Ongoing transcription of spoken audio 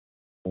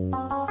I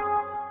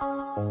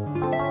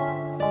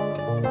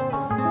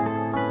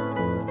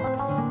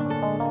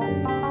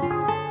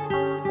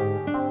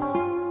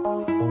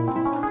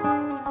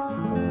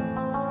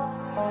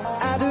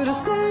do the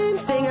same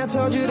thing. I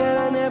told you that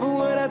I never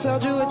would. I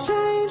told you I'd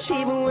change,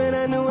 even when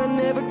I knew I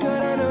never could.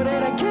 I know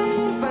that I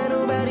can't find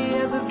nobody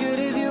else as good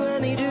as you. I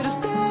need you to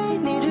stay,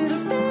 need you to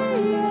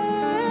stay.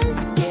 Yeah.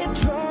 I get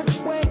drunk,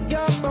 wake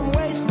up, I'm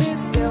wasted.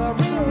 Still I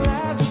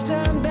realize the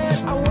time that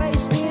I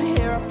wasted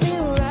here. I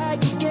feel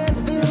like you can't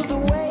feel the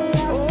way I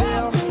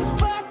feel. I'd be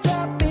fucked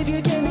up if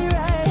you get me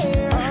right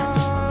here.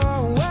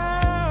 Oh,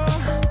 wow.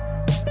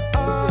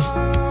 Oh,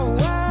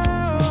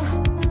 wow.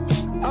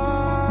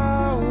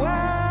 Oh,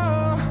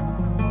 wow.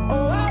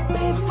 Oh, I'd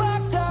be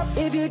fucked up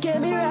if you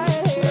get me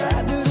right here.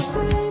 I do the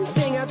same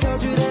thing. I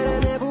told you that I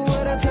never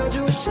would. I told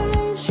you I'd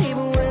change,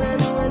 even when I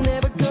knew I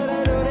never could.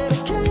 I know that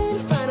I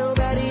can't find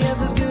nobody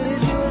else as good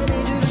as you. I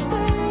need you to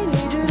stay,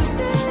 need you to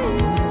stay.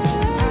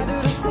 Yeah. I do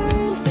the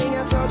same thing.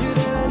 I told you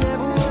that I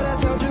never would. I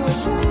told you I'd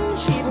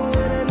change, even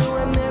when I knew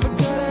I never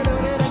could. I know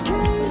that I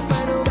can't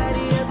find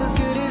nobody else as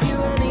good as you.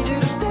 I need you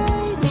to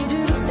stay, need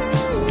you to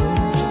stay.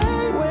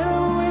 Yeah. When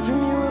I'm away from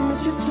you, I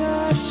miss your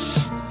touch.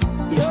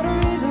 You're the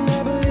reason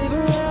I believe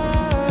in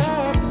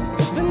love.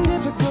 It's been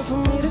difficult for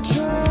me to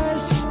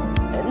trust,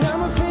 and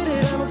I'm afraid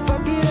that I'ma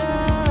fuck it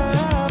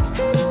up.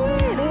 Ain't no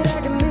way that I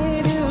can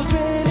leave you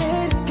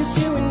stranded, 'cause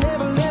you would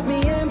never left me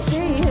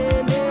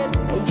empty-handed.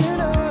 And you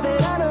know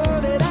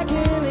that I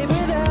can't live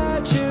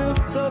without you.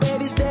 So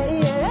baby, stay.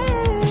 Yeah.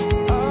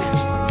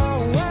 Oh,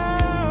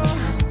 wow.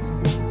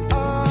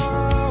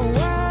 Oh,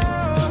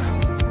 wow.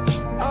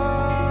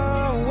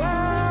 Oh,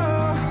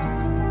 wow.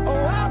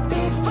 Oh, I'll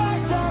be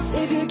fucked up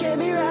if you get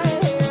me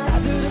right here. I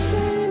do the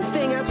same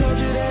thing. I told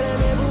you that I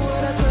never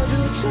would. I told you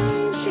I'd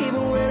change,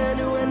 even when I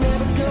knew I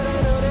never could. I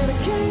know that I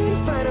can't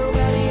find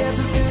nobody else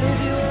as good as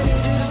you. I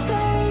need you to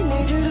stay,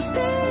 need you to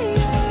stay.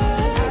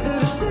 Yeah. I do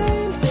the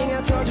same thing.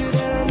 I told you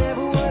that I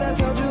never would. I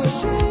told you I'd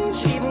change,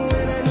 even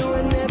when I knew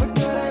I never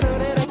could. I know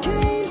that I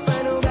can't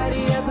find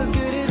nobody else as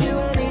good as you.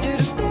 I need you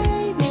to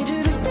stay, need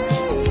you to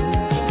stay.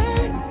 Yeah.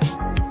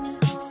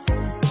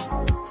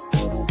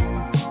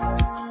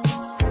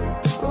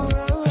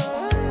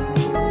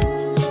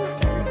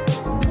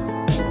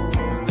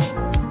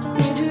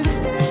 Need you to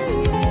stay.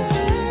 Yeah.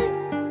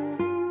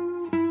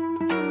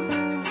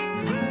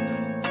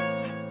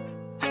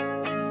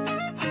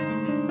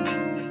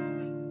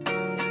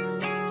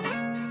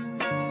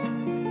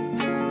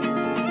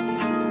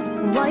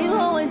 Why you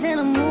always in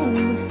a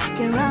mood?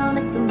 Fucking around,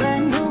 it's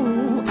brand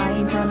new. I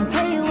ain't tryna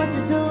tell you what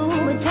to do,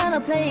 but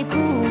tryna play it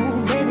cool.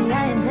 Baby,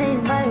 I ain't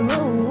playing by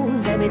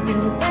rules.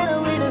 Everything look better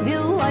with a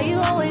view. Why you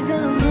always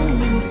in a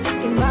mood?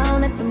 Fucking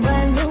around, it's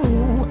brand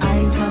new. I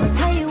ain't tryna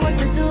tell you what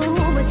to do,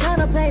 but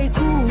tryna play it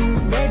cool.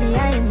 Baby, I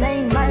ain't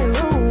playing by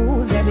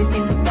rules.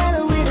 Everything look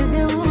better with a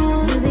view.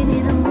 You've been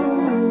in a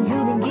mood,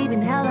 you've been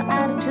giving hella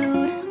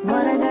attitude.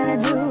 What I gotta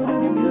do to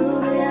get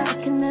through to ya? I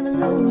can never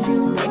lose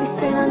you. Baby,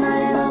 stay all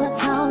night and all the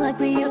town like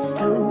we used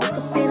to. We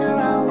could sit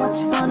around, watch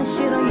funny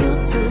shit on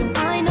YouTube.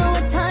 I know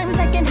at times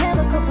I can have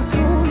a couple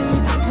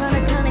screws. I'm trying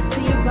to connect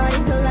to your body,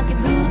 go like a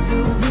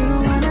Bluetooth. You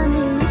know what I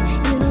mean,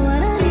 you know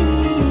what I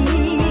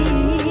need.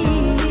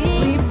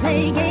 We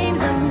play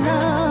games of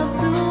love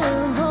to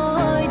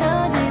avoid the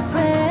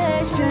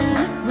depression.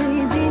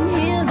 We've been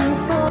here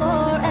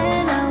before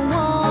and I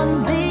won't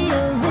be a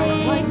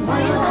victim. Why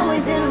you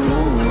always in a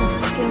mood?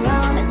 Fucking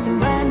around, it's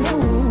brand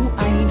new.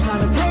 I ain't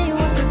tryna tell you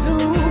what to do,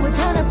 we're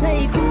tryna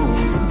play cool.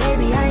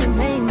 Baby, I ain't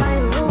playing by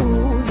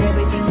rules.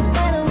 Everything is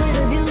better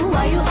with a view.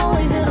 Why you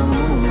always in a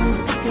mood?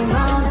 Fucking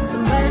around, it's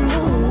brand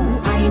new.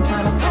 I ain't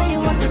tryna tell you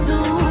what to do,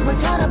 we're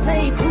tryna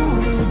play cool.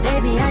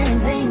 Baby, I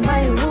ain't playing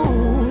by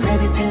rules.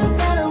 Everything is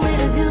better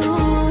with a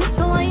view.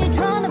 So why you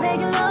tryna beg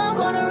your love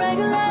on a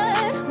regular?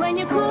 When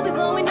you could be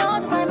blowing all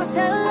the time,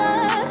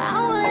 cellular. I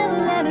won't ever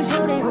let a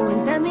show, they go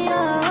and set me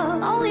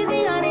up. Only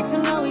thing I need to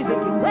know is if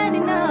you're wet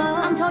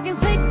enough. I'm talking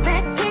slick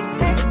back, kick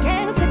back,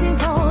 can't slipping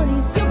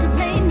 40s. You can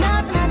play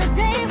not another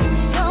day with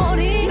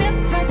shorty.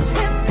 Mismatch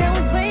twist, that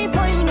was way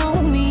before you know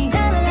me.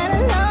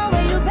 La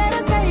where you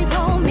better say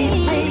for me.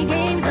 Play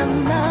games of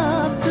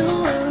love to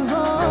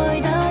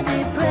avoid the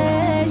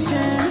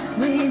depression.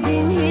 We've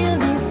been here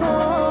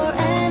before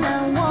and I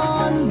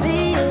won't be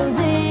a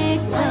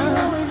victim. Why you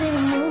always in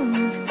a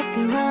mood?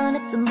 Fucking around,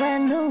 it's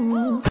brand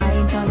new. I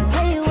ain't tryna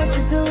tell you what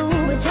to do,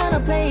 we're tryna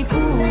play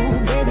cool.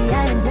 Baby,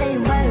 I ain't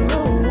playing by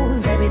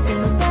rules. Everything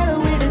look better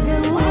with a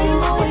view. Why you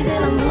always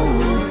in a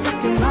mood?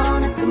 Fucking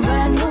around, it's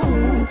brand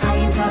new. I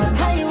ain't tryna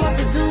tell you what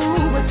to do,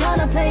 we're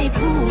tryna play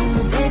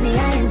cool. Baby,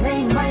 I ain't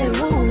playing by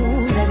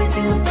rules.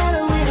 Everything look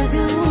better with a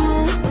view.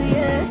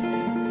 Yeah.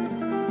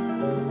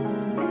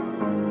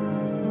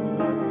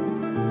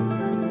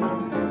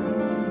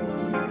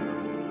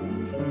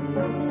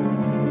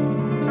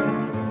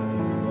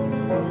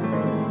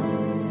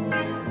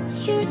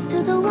 Here's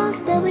to the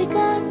ones that we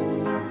got.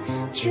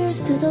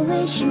 Cheers to the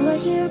wish you were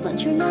here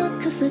but you're not.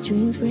 'Cause the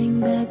drinks bring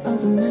back all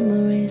the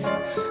memories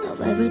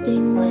of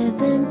everything we've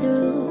been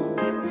through.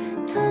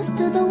 Toast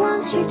to the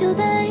ones here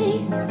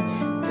today.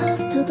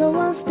 Toast to to the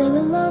ones that we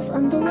lost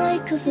on the way,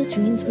 cause the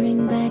dreams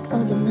bring back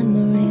all the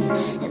memories,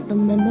 and the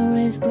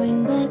memories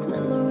bring back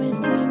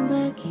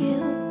you.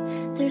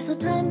 There's a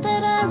time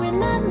that I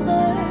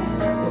remember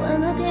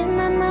when I did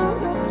not know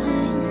no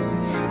pain,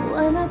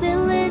 when I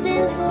believed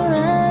in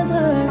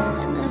forever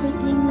and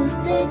everything will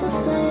stay the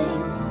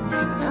same.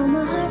 Now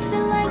my heart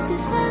feel like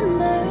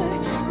December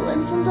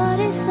when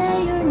somebody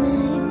say your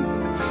name,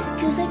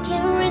 cause I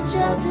can't reach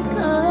out to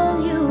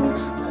call you,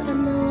 but I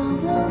know I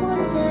will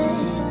one day.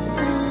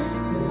 Yeah.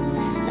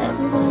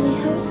 Everybody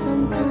hurts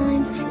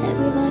sometimes,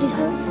 everybody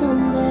hurts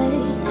someday,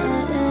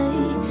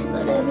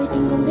 but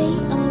everything gon' be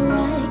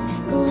alright.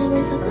 Go and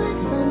raise a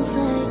glass and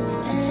say,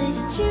 hey,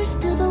 here's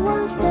to the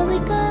ones that we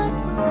got.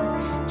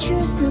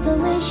 Cheers to the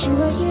wish you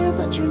were here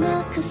but you're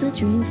not, cause the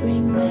dreams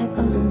bring back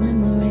all the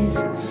memories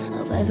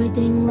of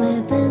everything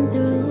we've been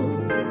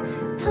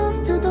through.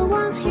 Toast to the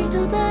ones here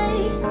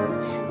today,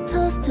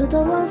 toast to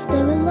the ones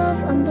that we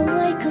lost on the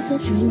way, cause the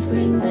dreams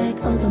bring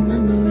back all the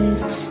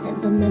memories,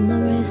 and the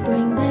memories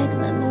bring back you.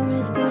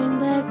 Memories bring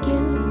back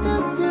you.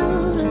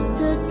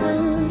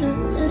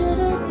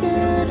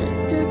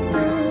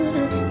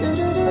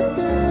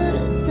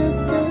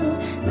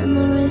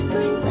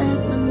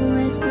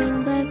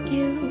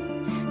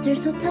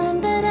 There's a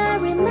time that I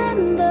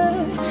remember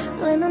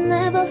when I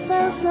never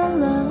felt so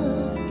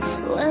lost,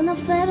 when I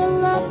felt a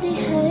love, the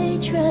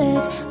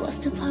hatred was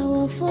too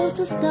powerful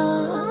to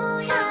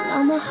stop.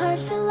 Now my heart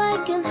feel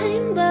like an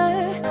ember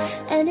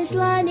and it's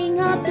lighting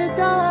up the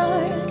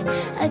dark.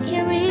 I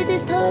carry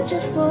these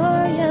torches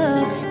for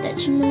you,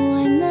 that you know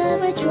I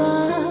never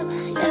drop.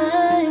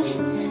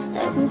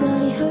 Yeah.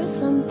 Everybody hurts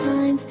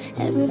sometimes,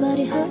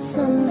 everybody hurts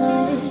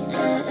someday,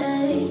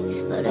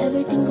 but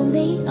everything gon'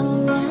 be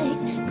alright.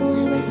 Go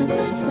and raise a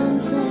glass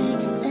and say,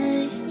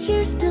 hey,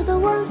 here's to the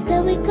ones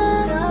that we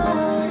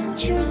got.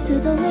 Cheers to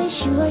the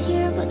wish you were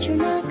here but you're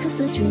not, cause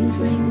the dreams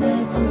bring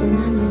back all the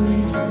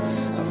memories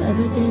of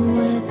everything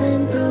we've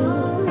been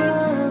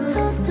through.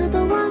 Toast to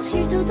the ones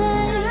here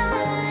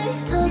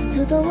today, toast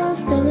to the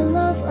ones that we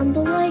lost on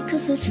the way,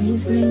 cause the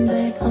dreams bring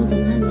back all the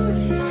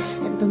memories,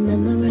 and the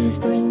memories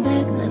bring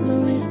back you.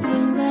 Memories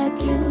bring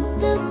back you.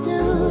 Memories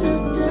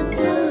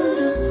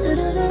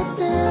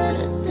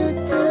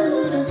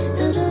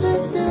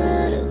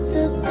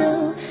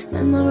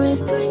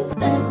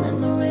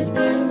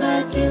bring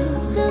back you.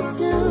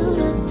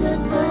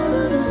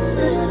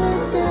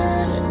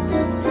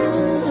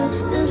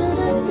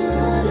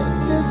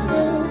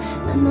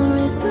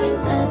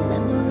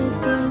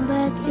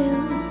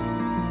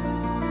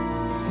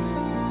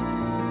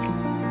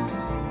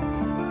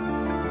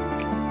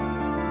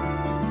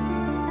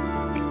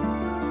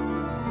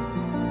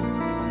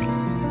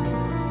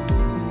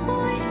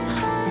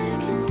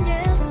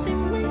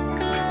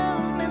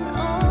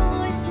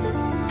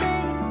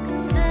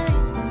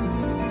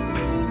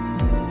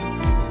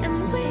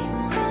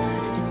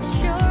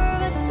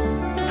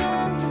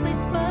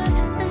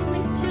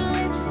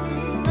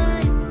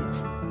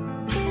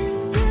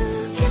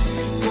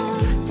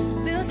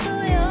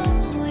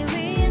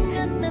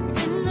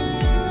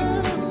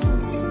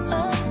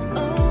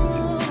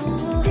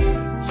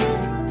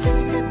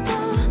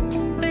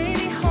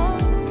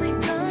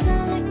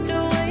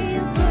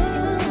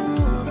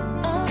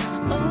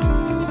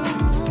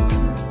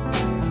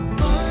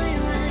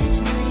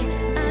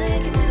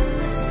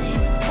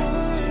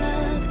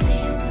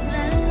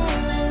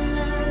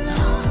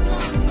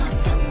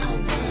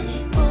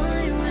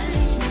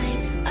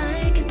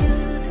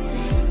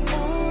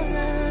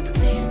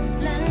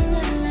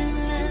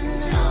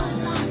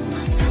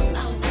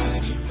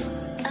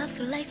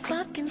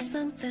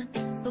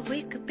 But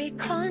we could be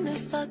corner,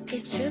 fuck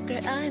it,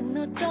 sugar, I'm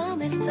no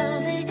dummy.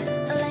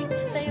 I like to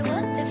say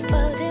what if,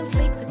 but if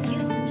we could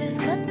kiss and just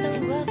cut the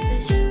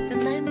rubbish,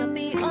 then I might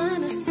be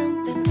on or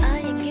something. I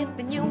ain't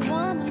giving you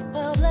one in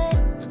public,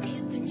 I'm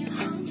giving you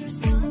hundreds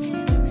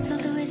fucking.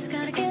 Something we just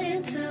gotta get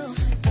into.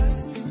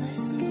 Personal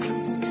lesson,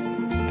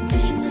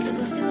 wishing that the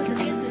pussy was a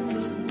kissing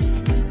booth.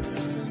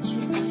 Sprinkles on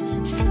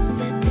chicken.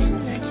 That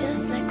dinner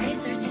just like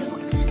Racer too.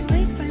 And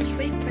we French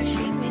refresh,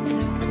 eat me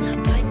too. And I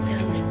bite the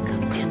lip,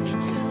 come get me too.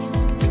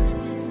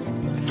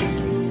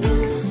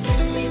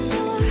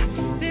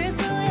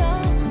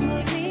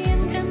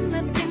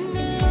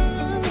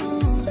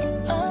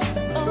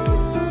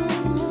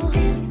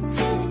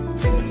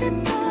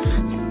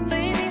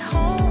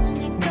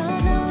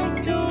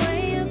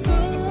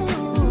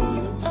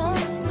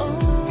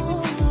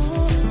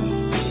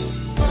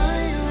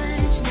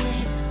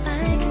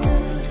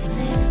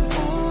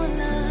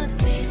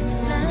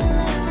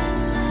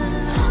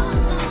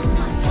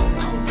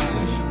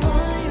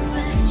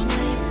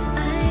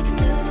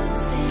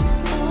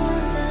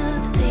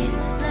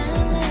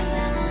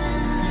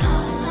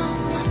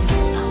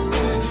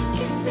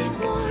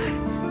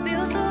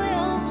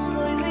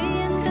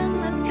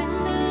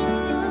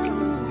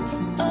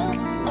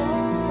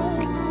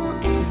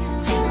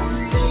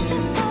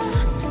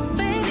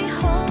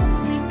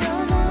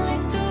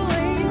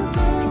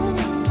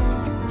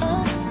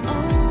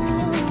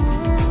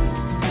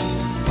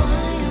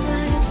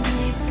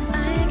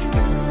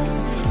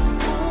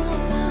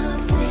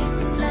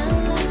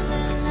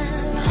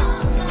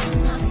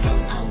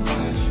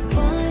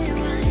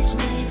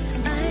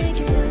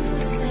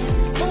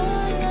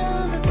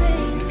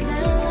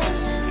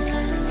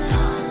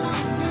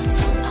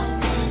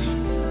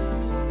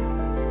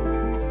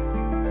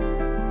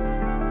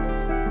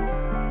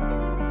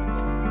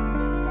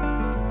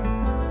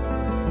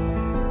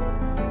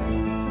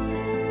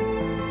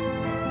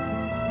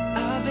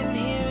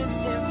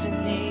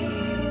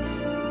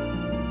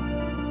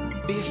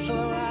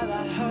 before all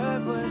I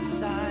heard was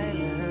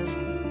silence.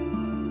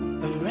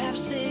 A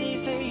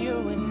rhapsody for you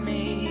and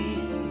me.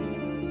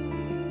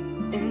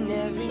 And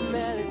every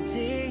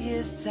melody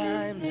is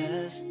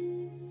timeless.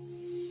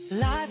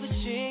 Life was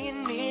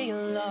stringing me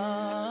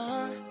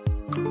along.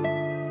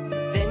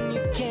 Then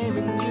you came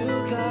and you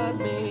got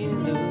me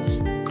loose.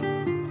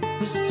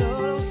 Was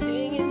solo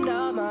singing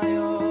on my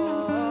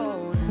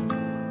own.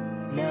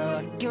 Now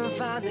I can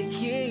find the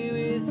key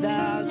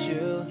without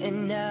you.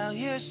 And now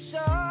your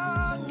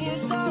song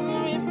is on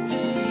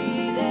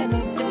repeat, and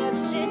I'm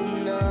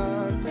dancing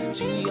on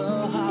to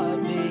your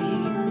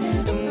heartbeat.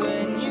 And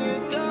when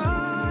you're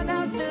gone,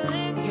 I feel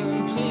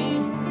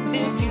incomplete.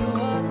 If you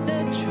want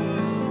the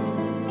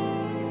truth,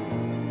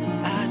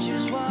 I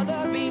just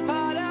wanna be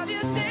part of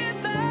your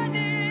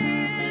symphony.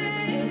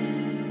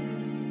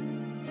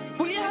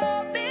 Will you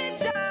hold me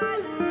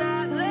tight and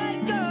not let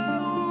go?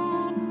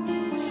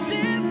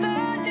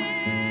 Symphony,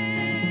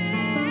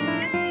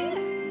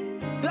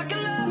 like a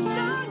love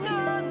song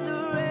on the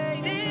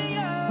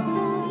radio.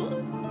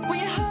 Will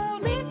you hold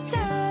me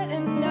tight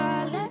and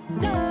not let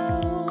go?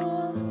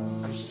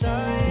 I'm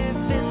sorry if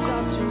it's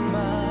all too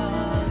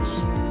much.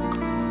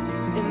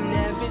 And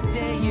every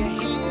day you're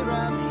here,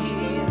 I'm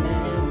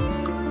healing.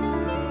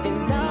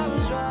 And I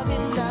was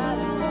running out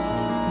of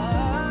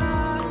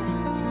love.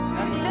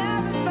 I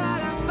never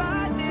thought I'd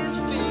find this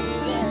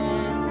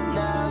feeling.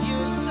 Now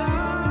your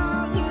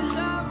song is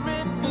on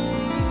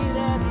repeat,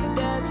 and I'm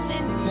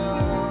dancing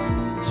on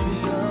to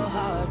your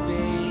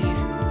heartbeat.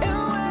 And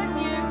when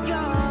you're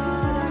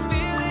gone, I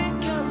feel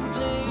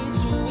incomplete.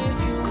 So if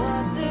you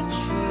want the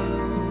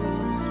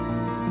truth,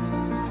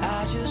 I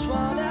just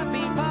wanna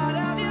be part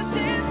of your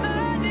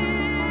symphony.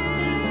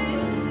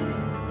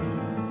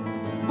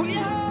 Will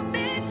you hold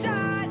me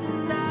tight and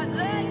not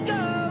let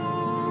go?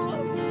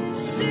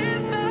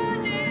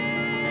 Symphony,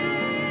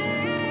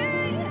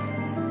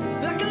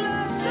 like a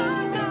love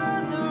song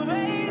on the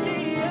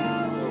radio.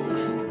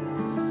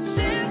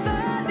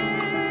 Symphony,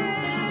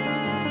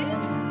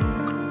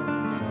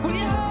 will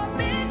you hold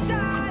me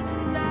tight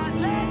and not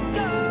let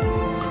go?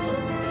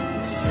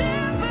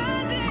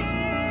 Symphony,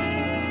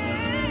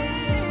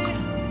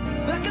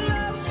 like a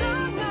love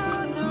song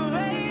on the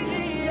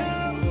radio.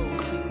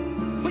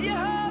 Will you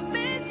hold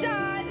me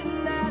tight and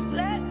not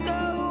let go?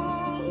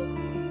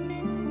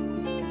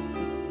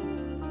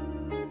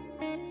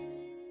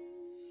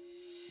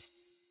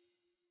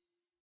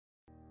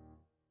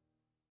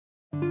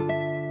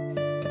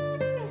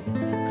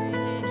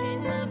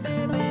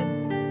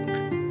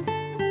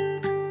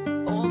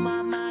 Oh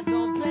mama,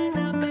 don't play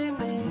now,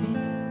 baby.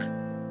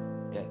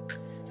 Yeah.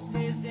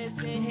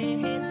 Say, hey,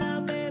 hey, now,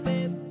 baby.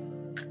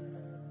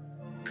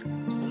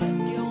 So let's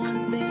get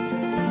one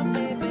thing now,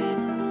 baby.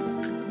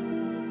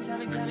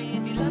 Tell me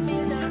if you love me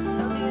or not,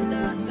 love me or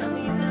not, love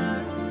me or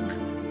not.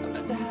 Up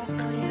at the house, I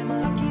am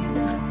lucky or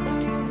not,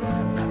 lucky or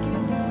not, lucky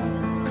or not.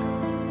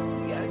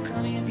 You gotta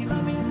tell me if you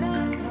love me or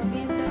not, love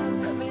me or not,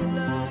 love me or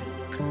not.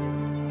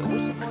 I'm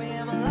wishing for you,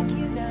 am I lucky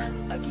or not,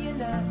 lucky or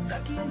not,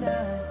 lucky or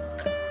not.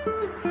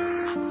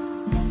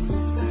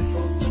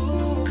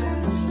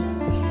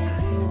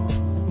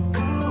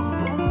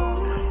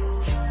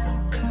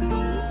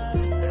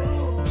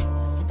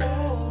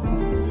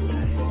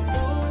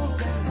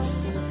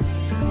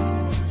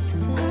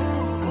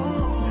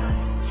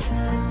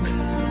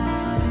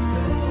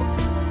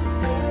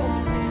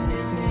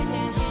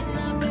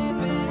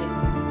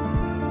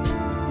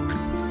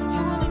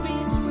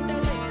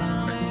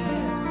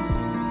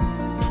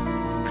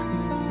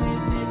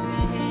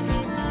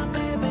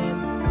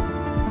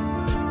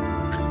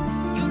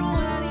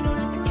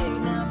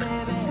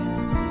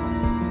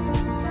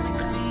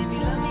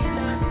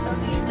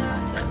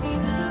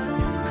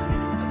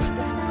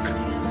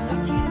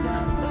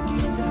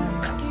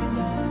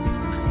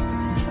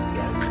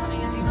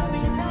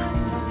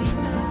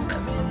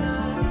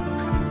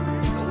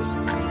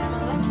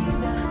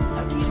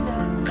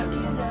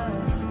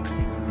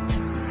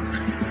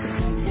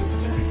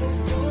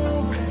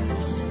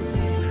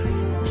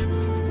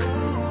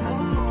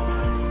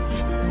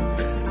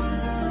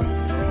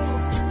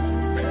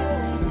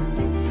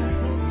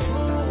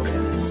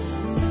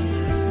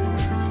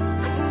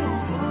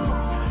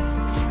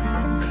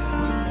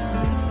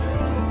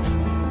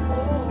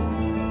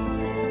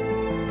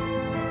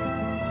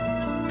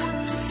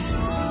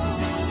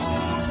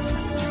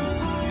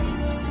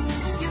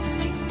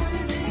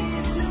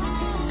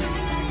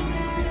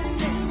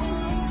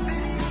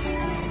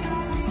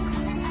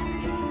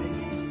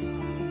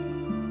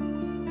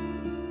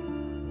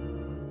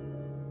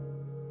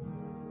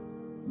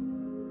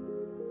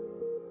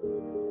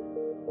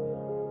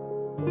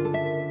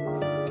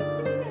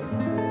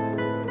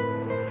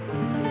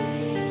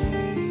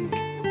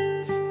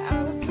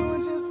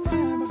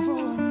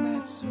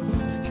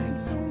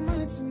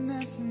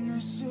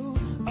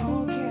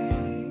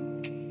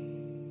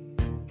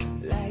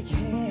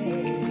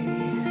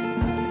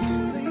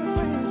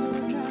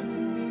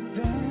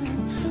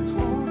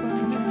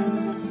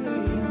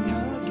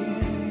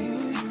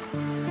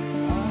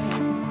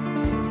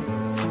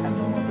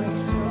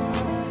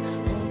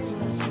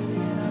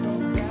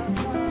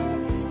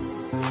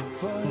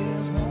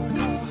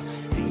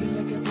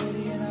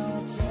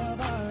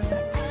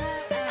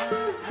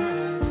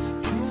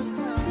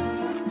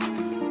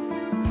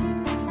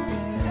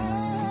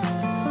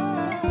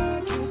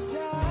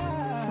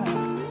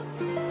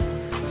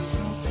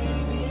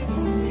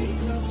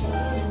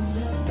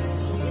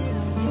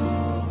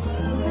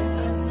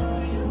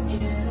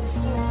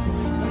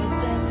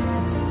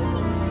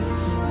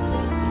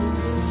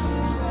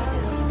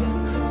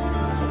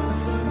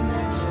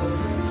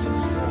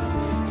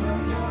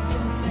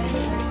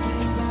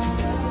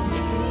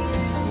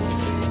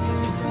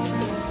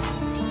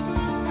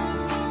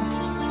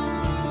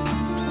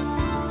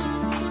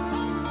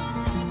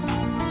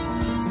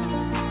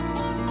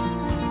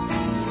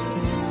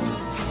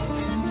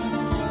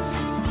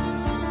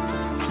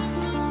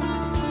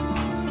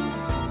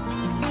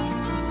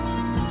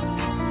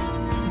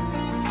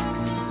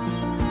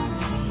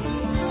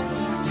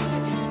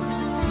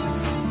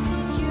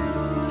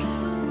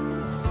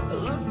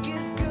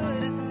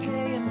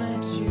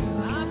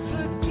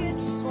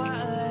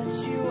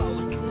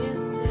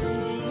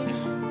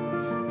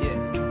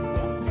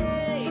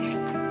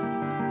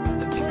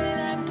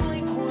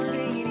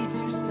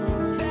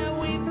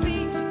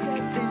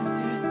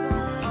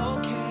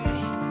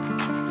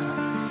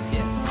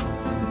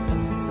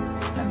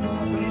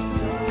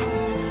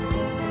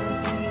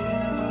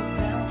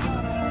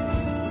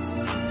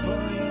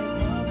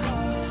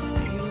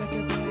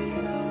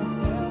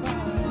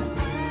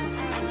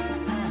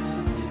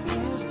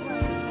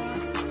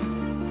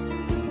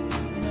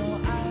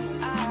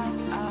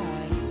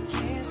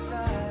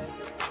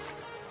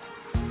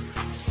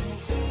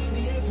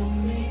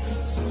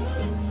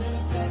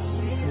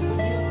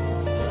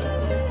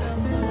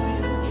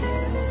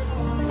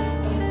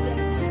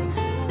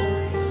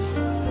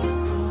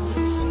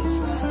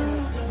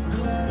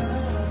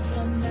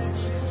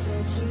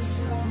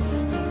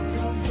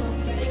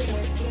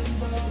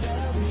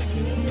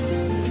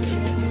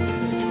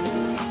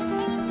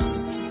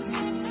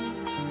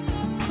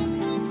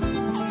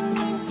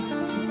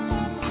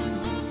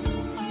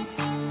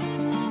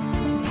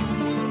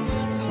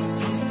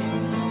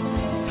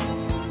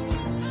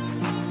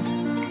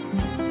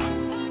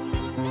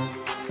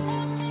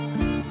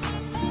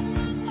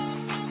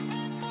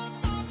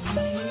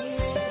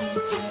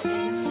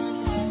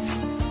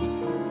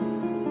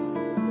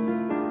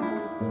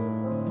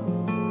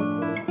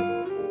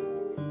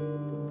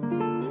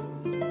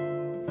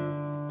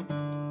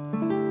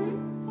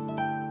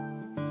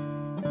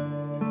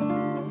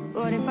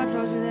 I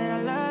told you that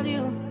I love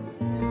you?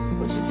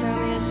 Would you tell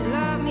me that you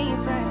love me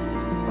back?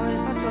 What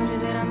if I told you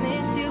that I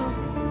miss you?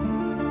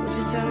 Would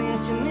you tell me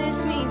that you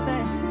miss me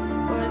back?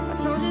 What if I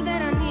told you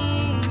that I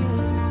need you?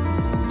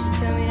 Would you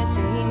tell me that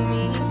you need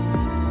me?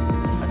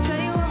 If I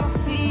tell you what I'm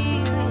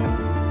feeling,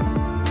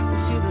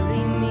 would you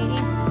believe me?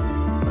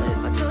 What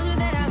if I told you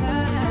that I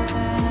love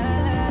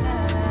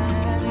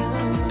you?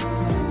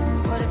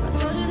 What if I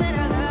told you that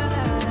I love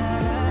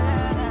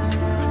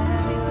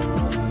you?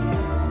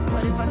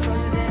 What if I told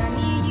you that I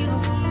need you?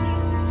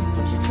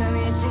 Would you tell me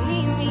that you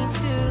need me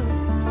too?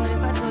 What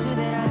if I told you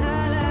that I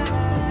love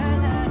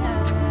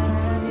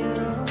you?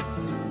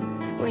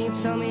 When you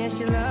told me that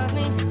you love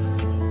me,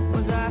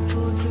 was I a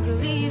fool to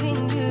believe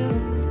in you?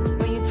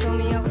 When you told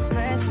me I was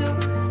special,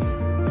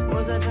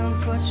 was I done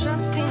for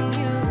trusting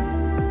you?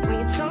 When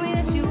you told me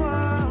that you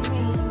want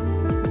me,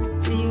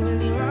 do you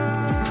really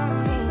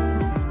want me?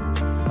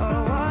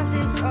 Or was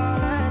this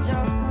all a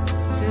joke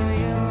to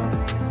you?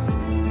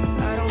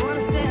 I don't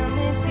wanna say I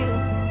miss you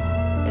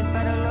if I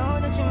don't know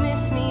that you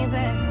miss me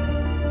back.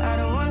 I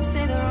don't wanna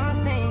say the wrong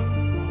thing.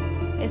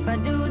 If I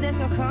do, there's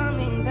no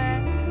coming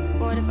back.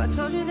 What if I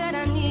told you that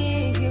I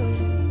need you?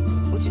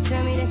 Would you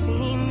tell me that you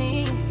need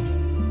me?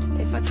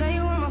 If I tell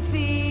you what I'm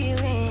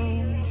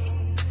feeling,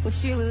 would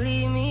you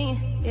believe me?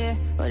 Yeah.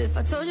 What if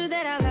I told you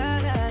that I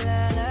love you?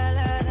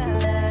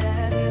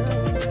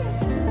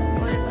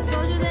 What if I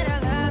told you that I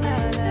love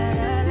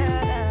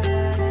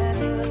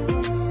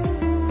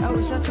you? I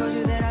wish I told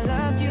you that I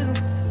loved you.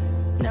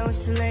 Now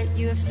it's too late,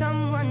 you have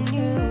someone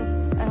new.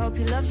 I hope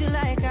he loves you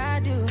like I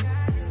do.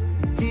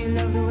 Do you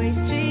love the way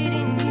he's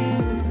treating you?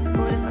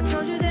 What if I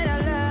told you that I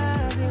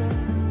love you?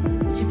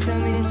 Would you tell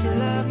me that you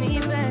love me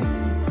back?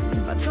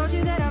 If I told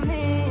you that I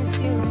miss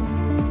you,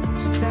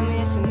 would you tell me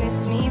that you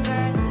miss me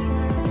back?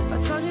 If I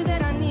told you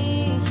that I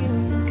need you,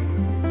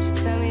 would you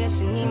tell me that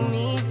you need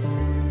me?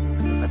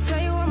 If I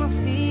tell you what I'm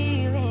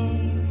feeling,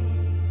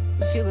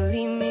 would you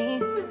believe me?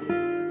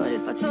 What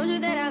if I told you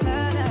that I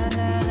love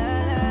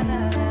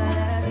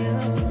you?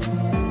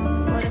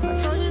 What if I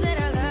told you that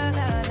I love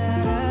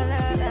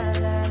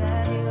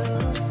you?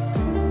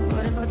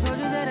 What if I told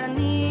you that I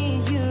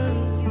need you?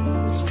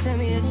 Would you tell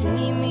me that you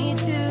need me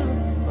too?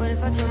 What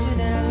if I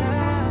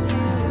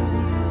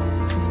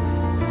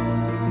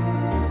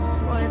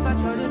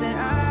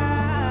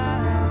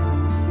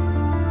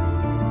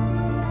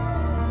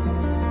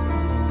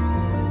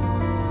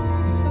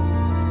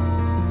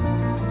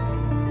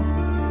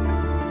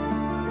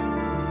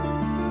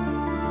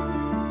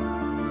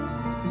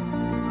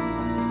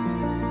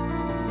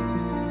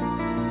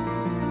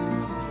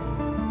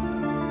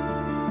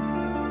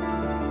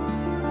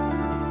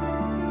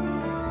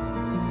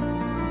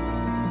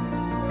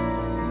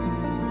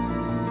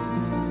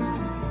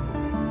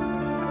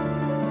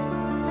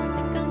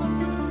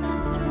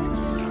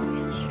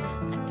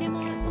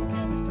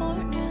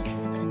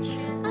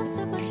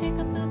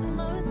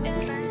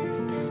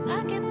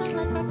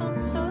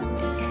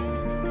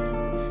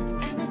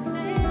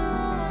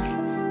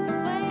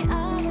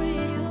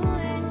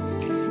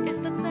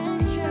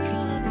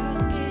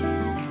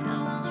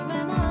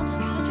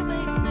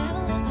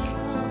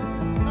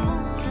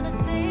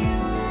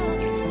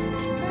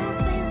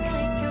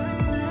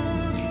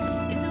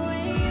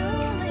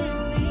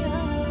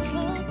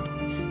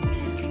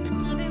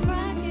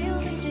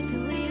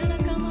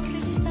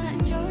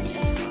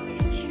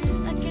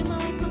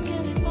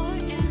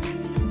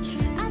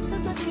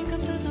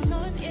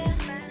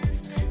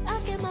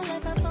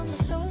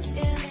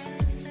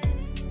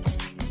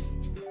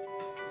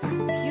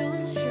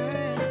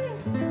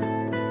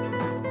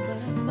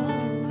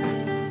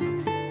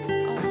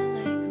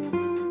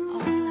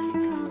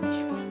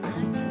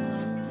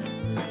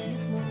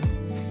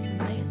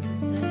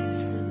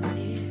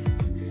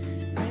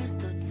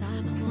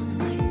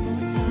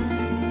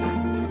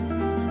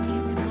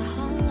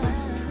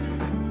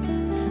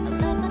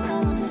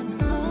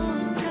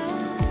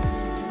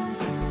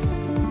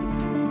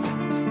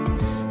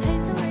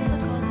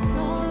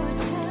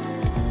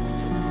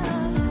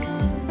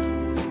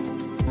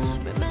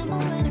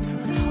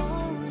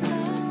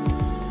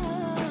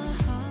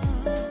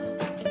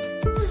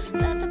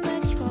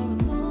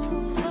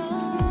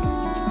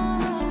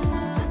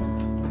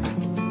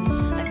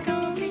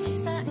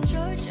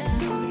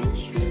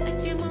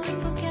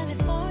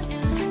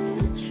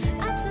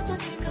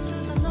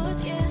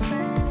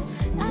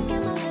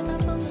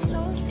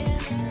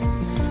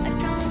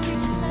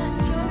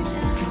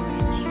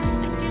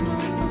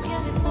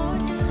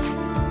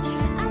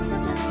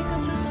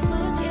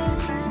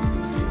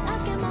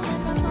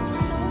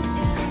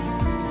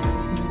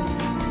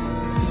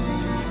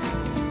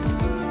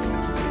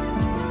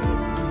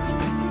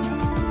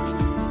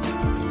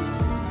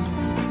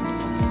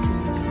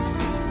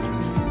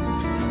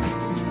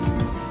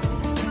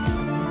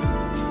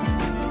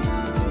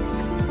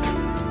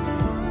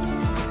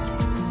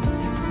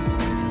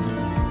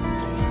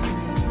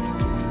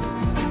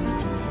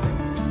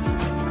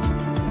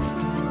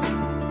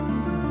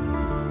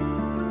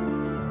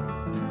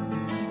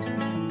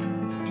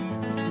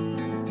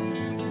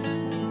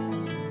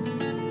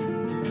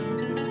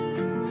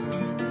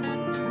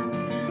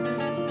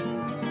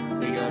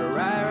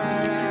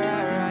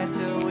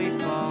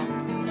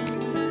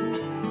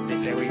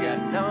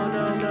No,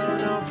 no, no,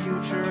 no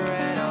future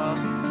at all.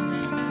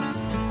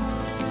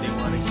 They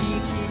wanna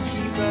keep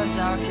us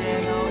out,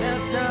 can't hold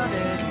us down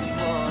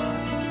anymore.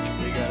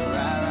 We gotta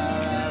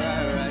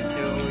rise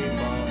till we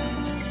fall.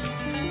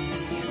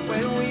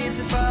 When we hit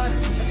the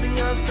bottom, nothing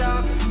else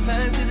stop us.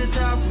 Climb to the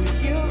top with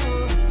you.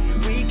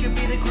 We could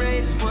be the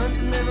greatest ones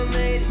who never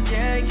made it.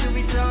 Yeah, I could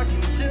be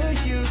talking to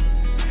you.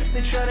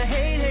 They try to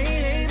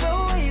hate,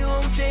 but we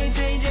won't change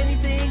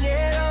anything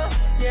at all.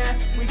 Yeah,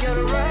 we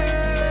gotta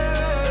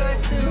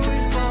rise till we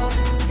fall.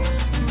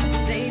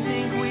 They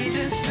think we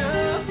just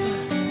jumped,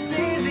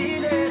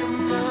 leave it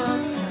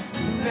amongst us.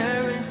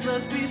 Parents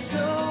must be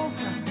so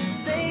proud,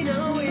 they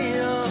know it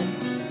all.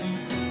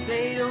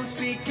 They don't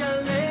speak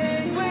our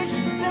language,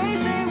 they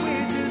say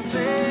we're too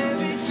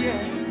savage.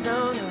 Yeah,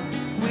 no, no,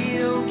 we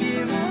don't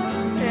give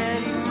up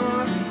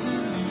anymore.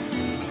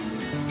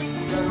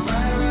 Gotta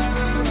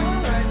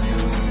rise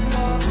till we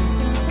fall.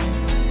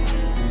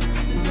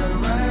 Gotta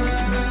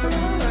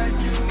rise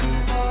till we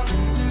fall.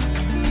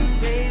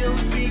 They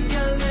don't speak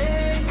our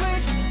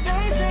language,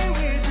 they say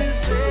we're too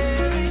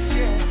savage.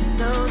 Yeah,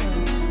 no, no,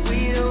 we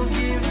don't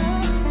give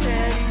up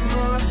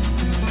anymore.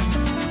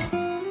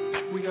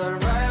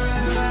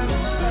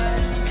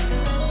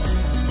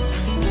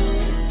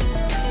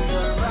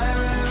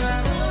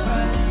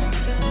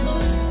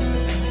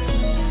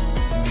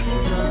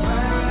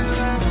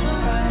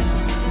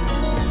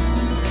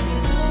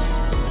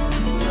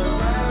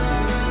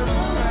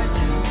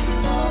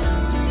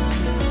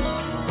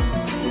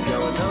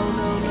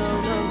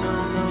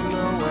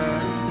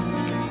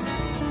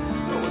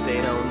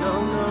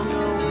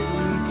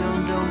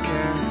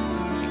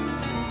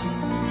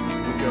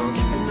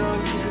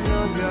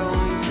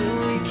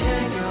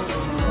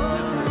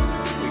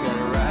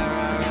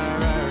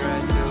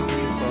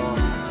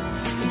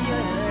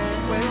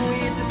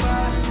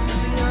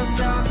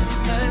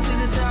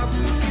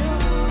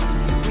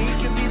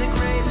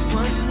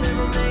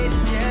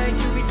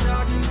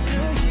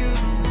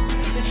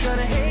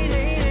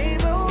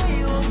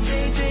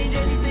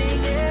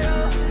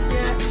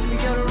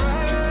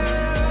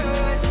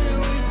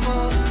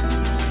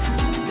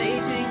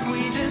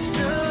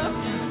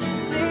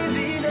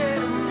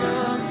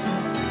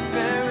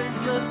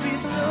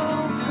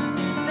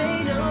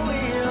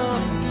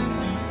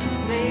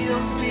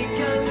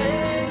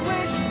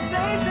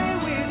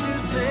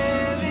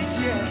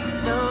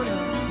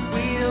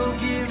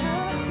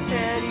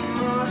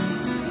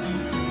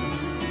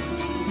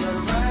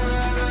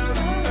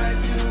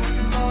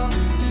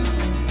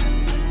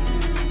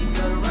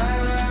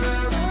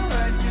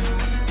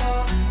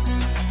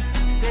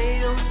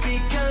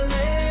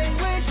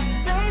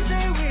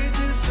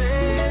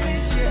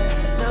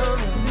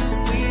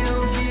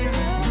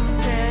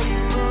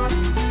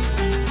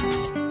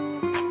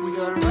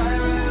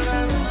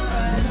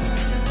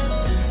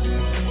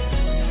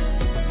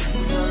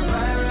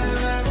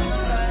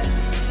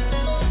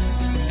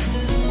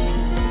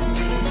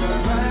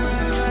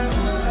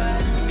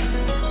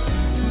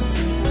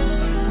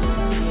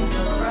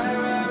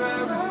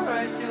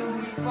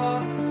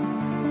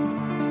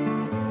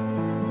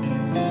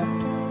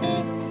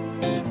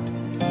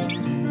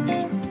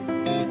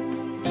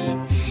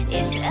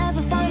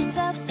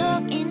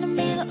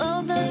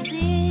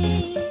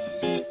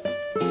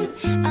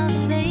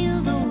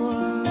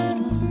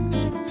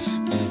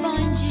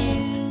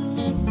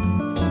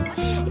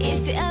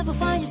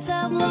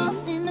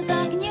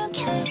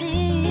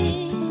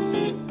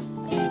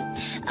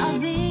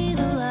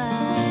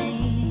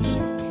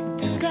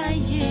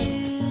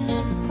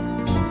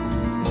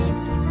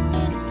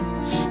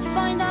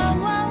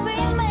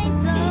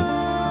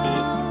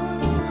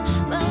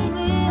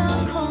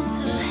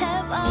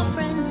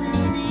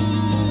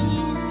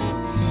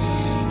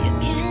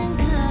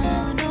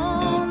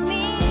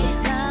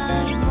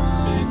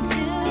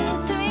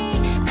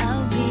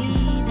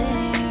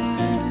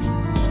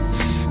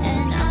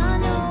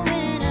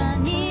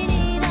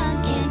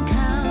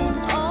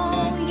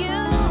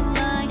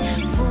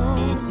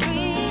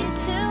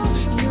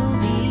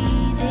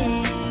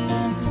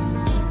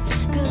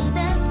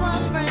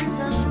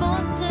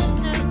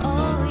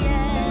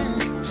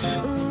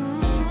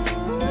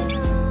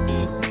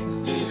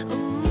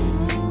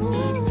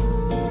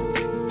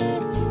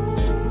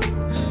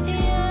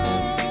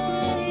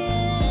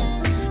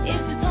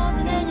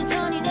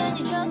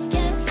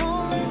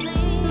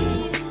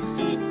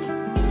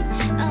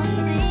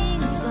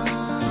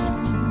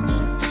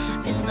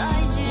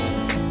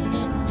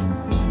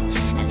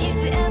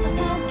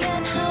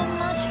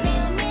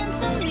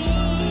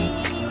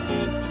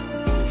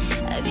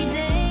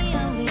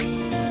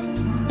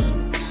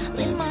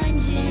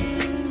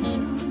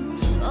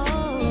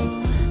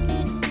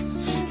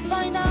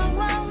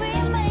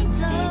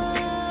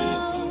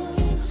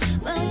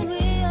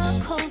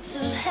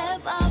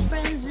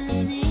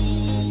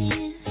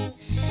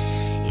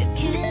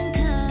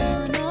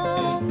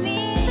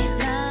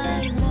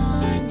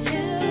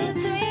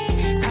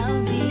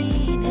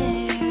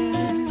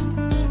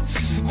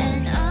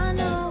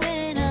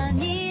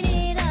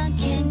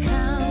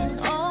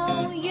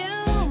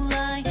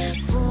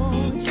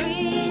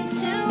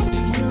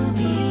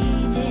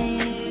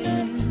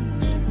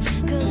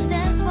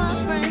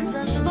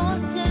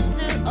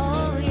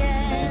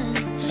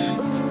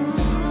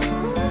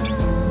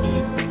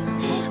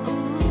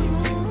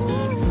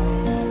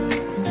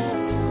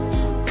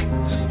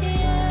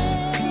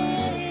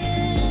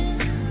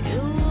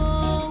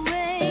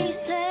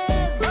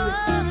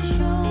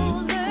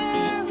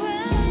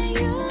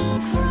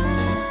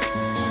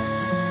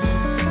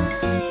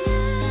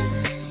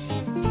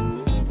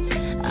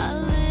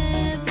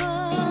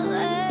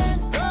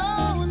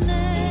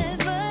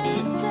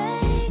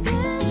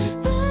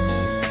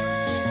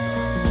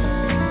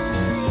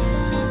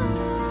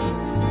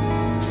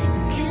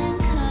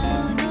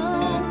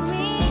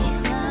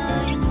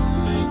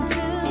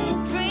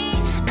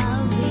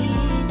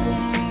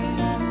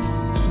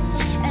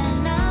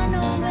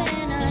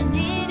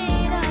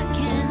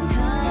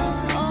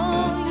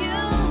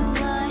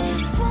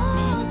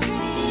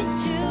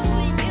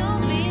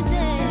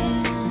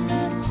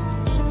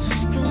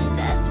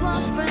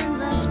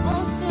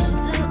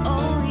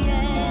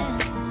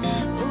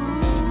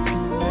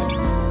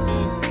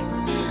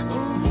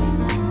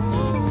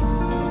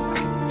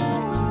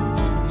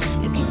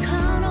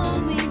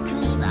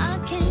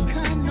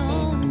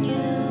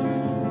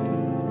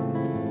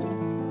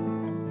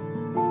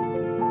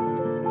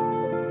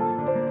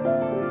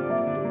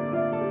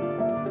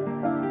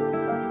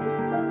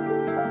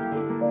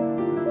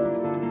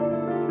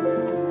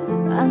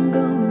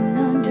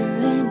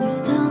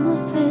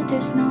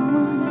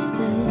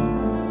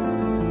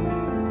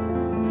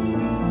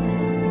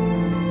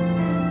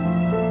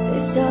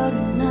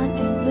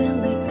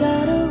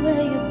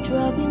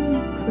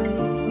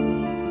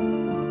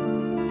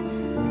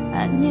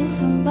 need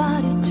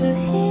somebody to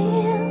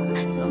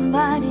heal,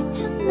 somebody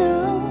to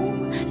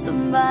know,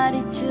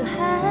 somebody to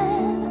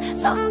have,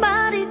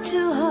 somebody to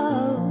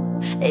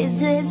hold.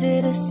 It's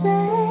easy to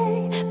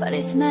say, but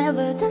it's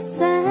never the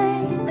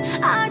same.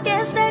 I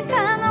guess I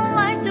kinda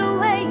like the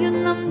way you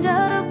numbed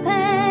out the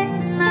pain.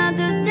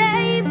 Another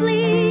day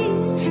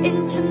bleeds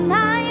into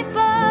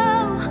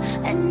nightfall,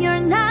 and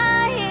you're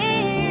not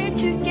here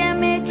to get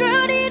me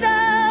through it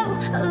all.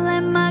 I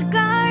let my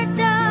guard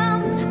down,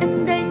 and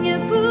then you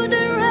pulled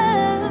the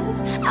rug.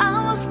 I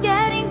was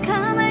getting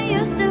kinda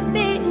used to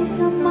being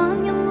someone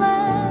you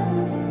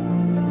love.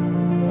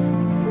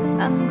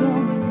 I'm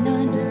going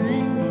under,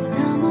 and this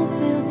time I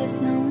feel there's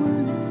no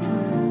one to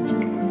turn to.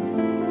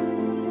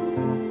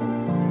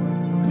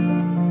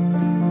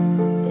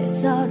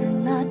 This all or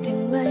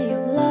nothing way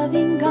of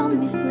loving got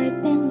me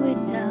sleeping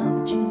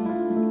without you.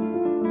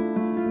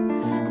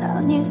 I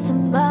need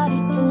somebody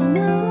to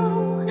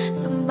know,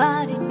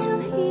 somebody to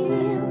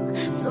heal,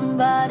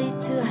 somebody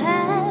to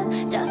have,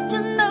 just to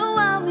know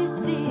how it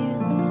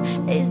feels.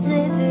 It's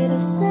easy to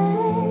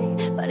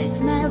say, but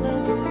it's never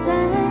the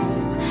same.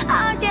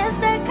 I guess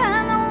I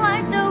kinda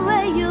like the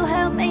way you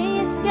help me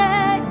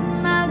escape.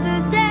 Another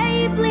day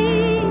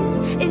bleeds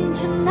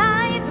into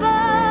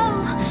nightfall,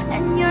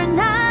 and you're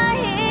not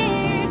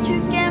here to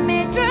get me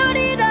through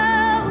it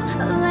all.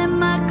 I let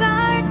my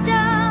guard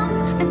down,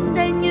 and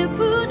then you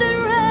pulled the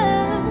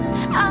rug.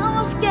 I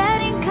was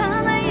getting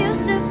kinda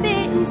used to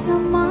being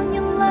someone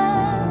you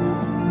love.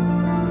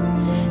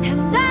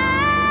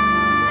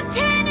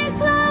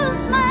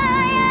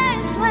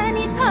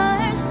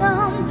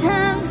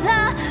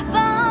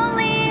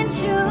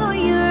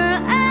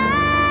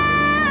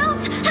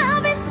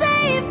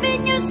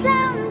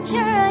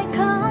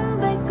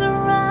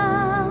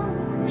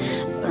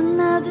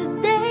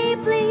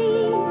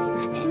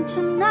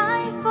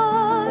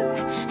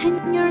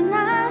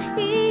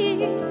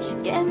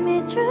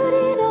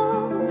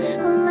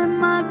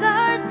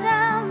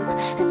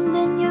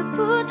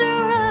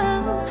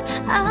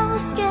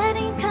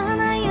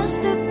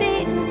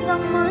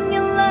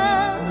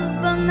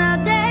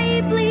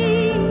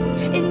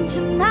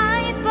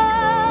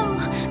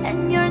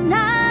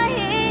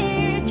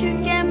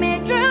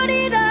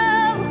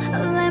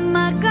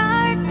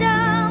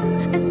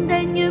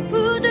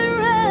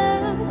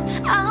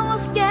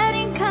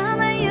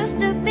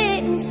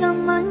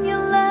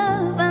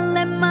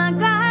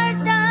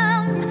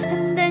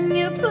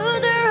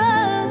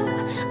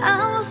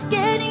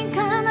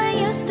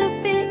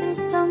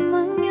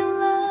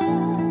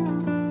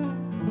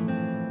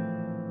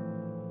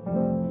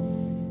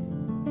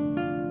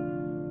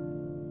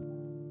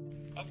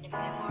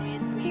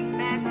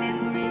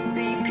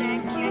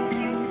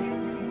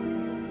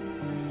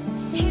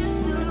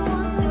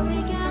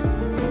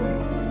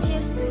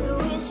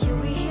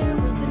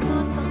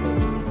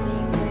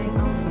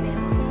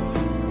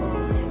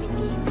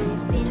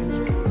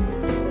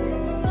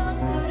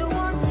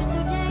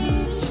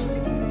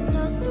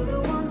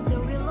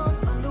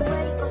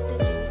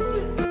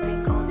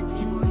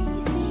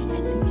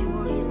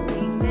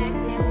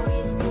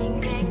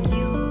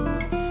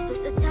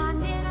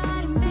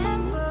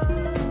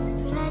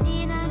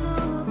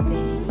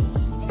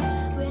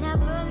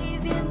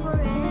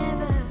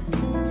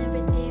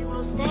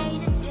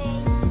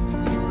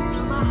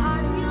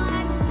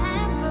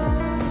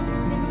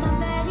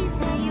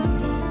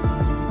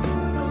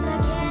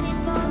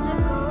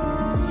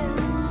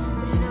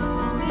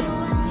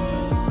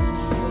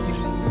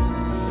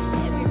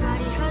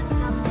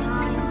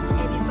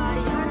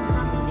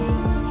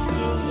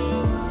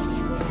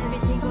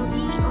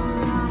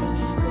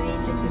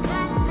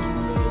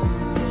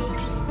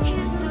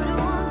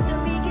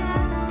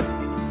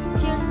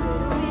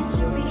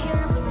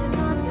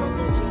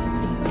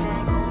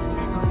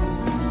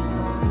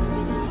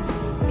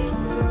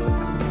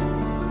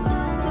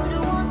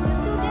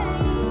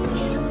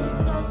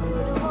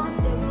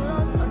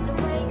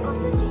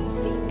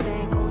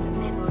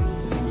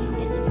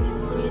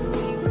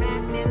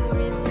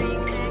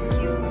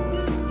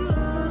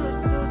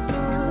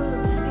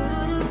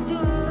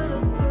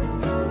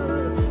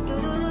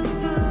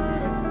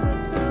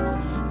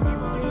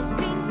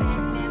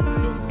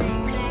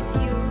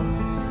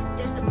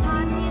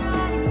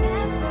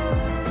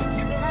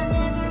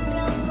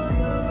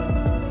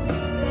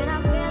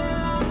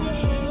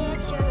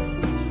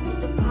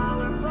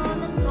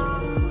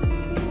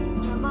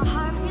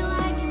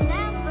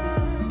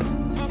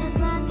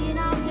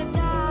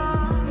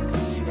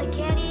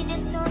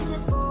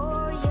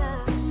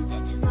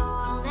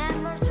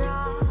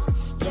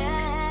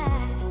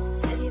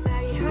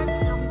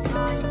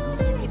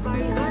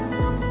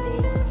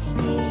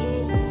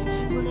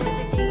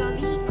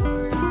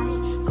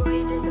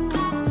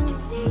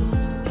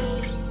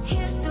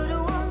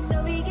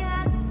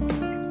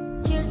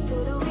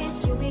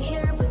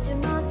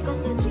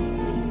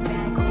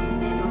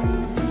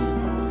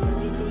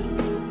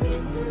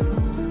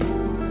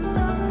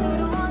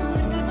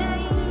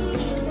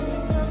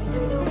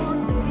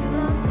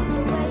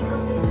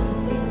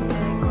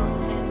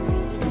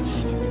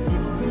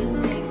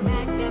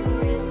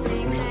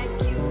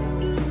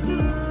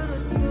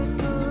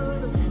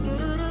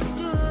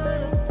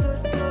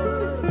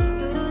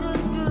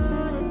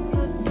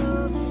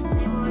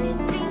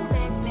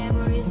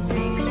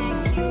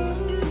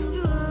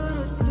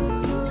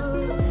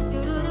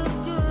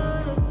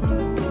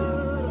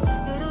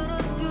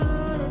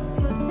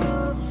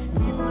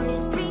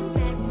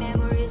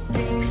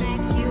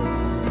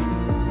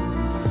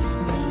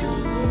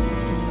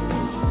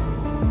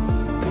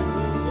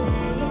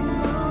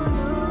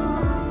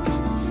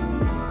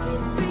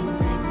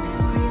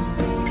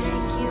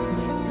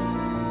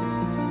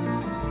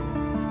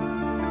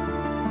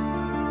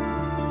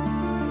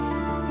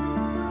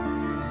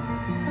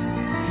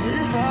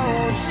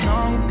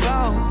 song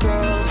about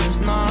girls, it's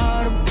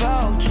not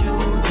about you,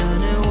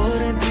 then it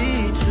wouldn't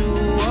be too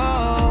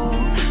old.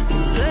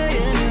 We're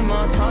laying in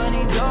my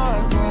tiny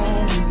dark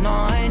room with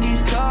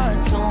 90s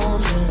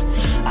cartoons, and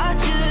I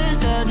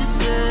just had to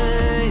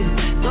say it.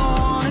 Don't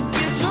wanna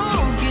get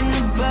drunk in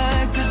the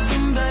back of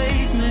some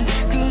basement,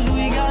 cause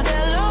we got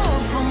that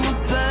love from a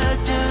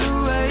past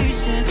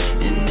generation.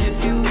 And if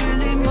you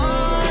really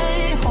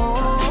my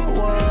whole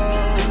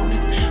world,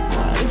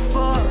 why the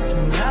fuck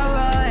would I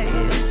write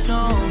a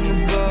song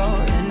about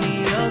any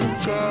other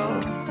girl?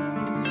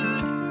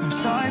 I'm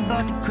sorry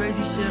about the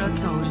crazy shit I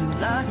told you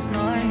last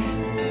night.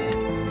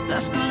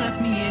 Last girl left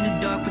me in the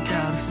dark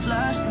without a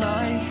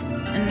flashlight,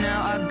 and now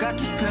I got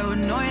this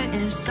paranoia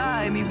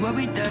inside me,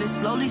 worried that it's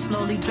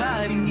slowly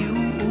driving you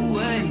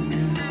away.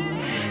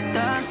 And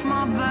that's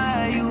my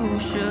bad, you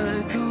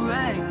should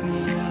correct me.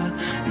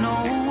 I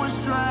know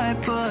what's right,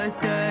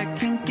 but that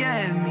can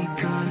get me,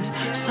 cause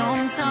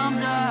sometimes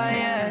I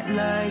act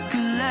like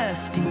a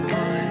lefty,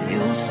 but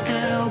you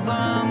still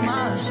by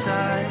my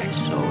side.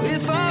 So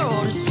if I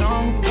wrote a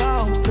song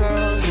about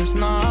girls, it's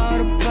not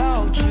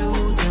about you,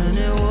 then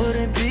it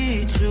wouldn't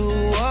be too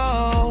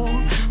old.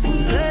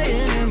 We're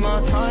laying in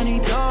my tiny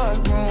dark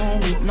room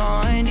with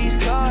 90s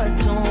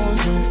cartoons,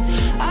 and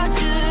I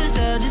just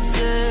had to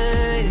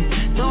say,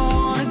 don't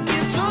wanna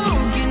get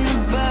drunk in the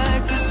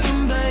back of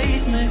some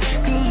basement,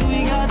 cause we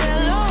got that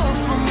love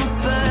from a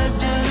past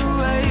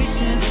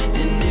generation.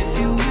 And if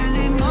you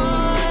really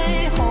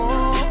my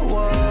whole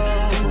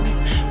world,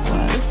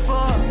 why the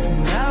fuck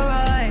would I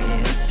write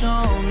a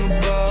song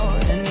about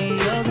any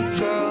other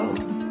girl?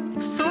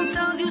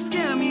 Sometimes you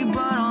scare me,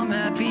 but I'm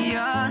happy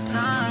I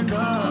signed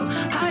up.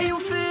 How you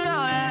fit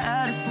all that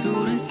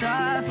attitude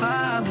inside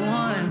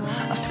 5'1"?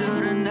 I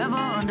should've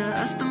never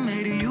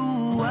underestimated you.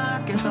 Well,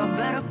 I guess I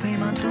better pay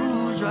my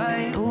dues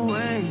right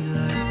away.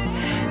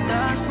 Like,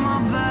 that's my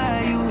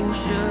bad, you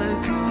should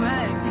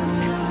correct me.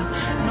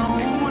 I know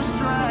what's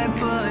right,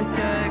 but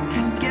that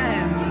can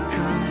get me,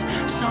 cause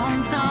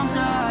sometimes I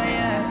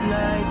act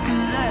like a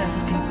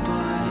lefty,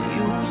 but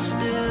you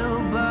still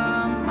by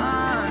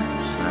my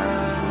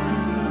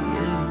side,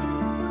 yeah.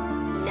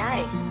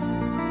 Nice.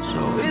 So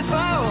if I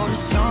wrote a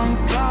song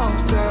about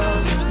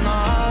girls, it's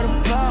not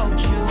about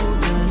you,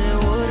 then it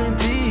wouldn't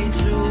be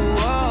too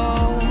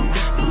old.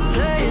 We're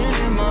laying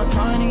in my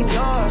tiny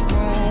dark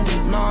room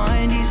with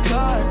 90s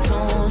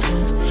cartoons,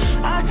 and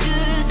I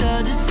just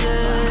had to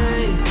say,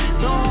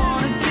 don't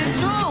wanna get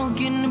drunk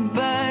in the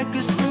back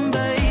of some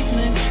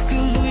basement,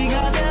 cause we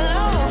got that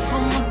love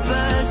from a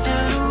past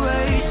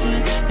generation.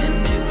 And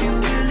if you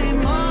really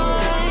my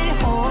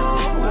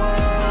whole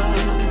world,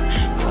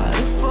 why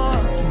the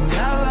fuck would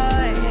I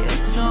write a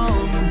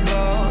song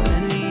about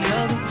any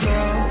other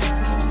girl?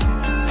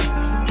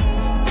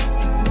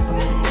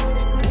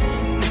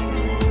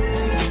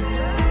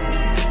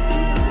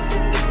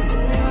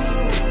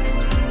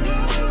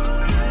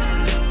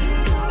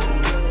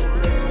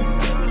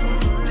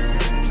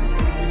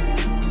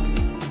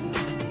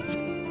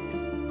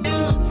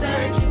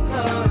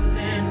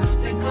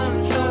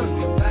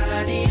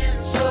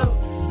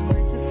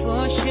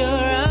 For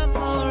sure I'm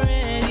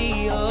already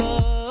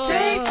yours.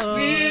 Take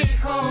me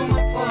home,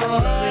 I'm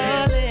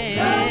falling.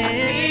 Love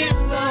me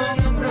long,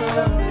 I'm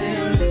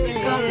rolling. Losing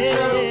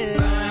control,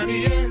 body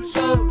and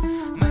soul.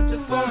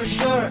 For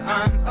sure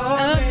I'm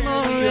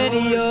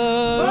already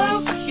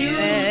yours. Hold you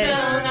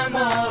down, I'm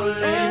all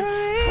in.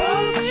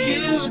 Hold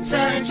you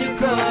tight, you're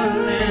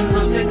calling.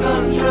 I'll take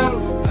control,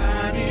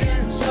 body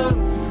and soul.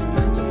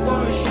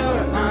 For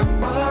sure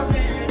I'm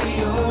already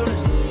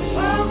yours.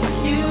 Hold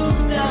you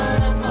down,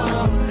 I'm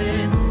all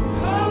in.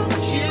 Hold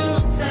you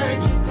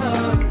tight, you're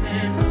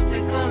calling. I'll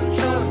take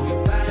control,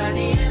 your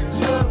body and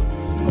soul.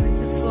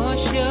 For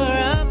sure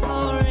I'm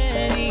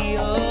already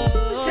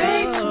yours.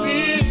 Take me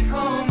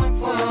home, I'm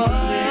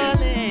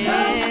falling.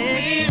 Love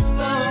me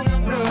long,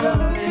 I'm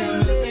rolling.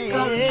 Losing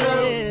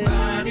control,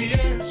 body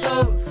and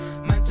soul.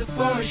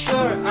 For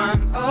sure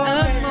I'm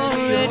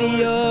already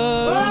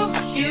yours.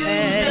 Hold you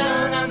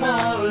down, I'm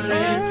all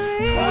in.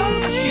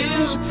 Hold you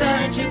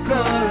tight, you're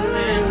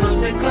calling. I'll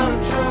take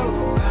control,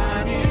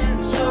 body and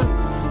soul.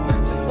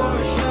 For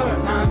sure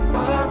I'm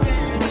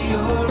already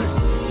yours.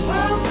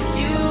 Hold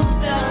you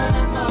down,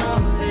 I'm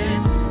all in.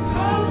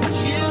 Hold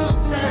you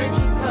tight,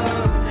 you're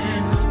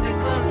calling. I'll take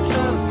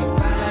control, your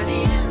body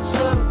and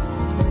soul.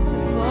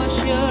 For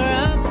sure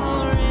I'm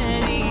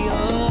already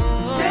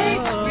yours.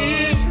 Take me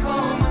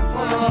home, I'm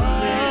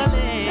falling.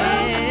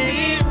 Love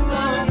me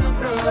long, I'm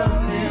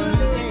rolling.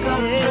 Losing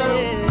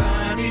control,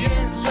 body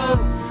and soul.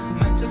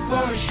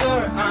 For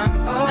sure I'm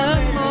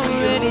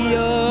already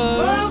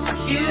yours.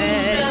 Hold you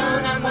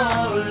down, I'm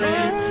all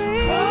in.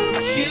 Hold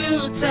you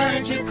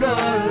tight, you're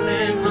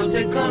calling. I'll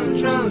take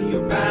control,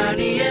 your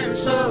body and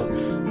soul.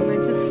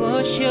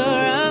 For sure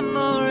I'm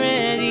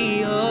already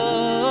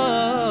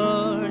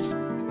yours.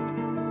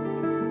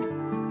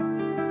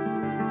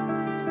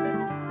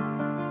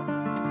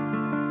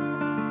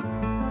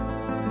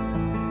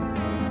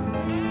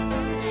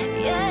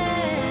 Yeah.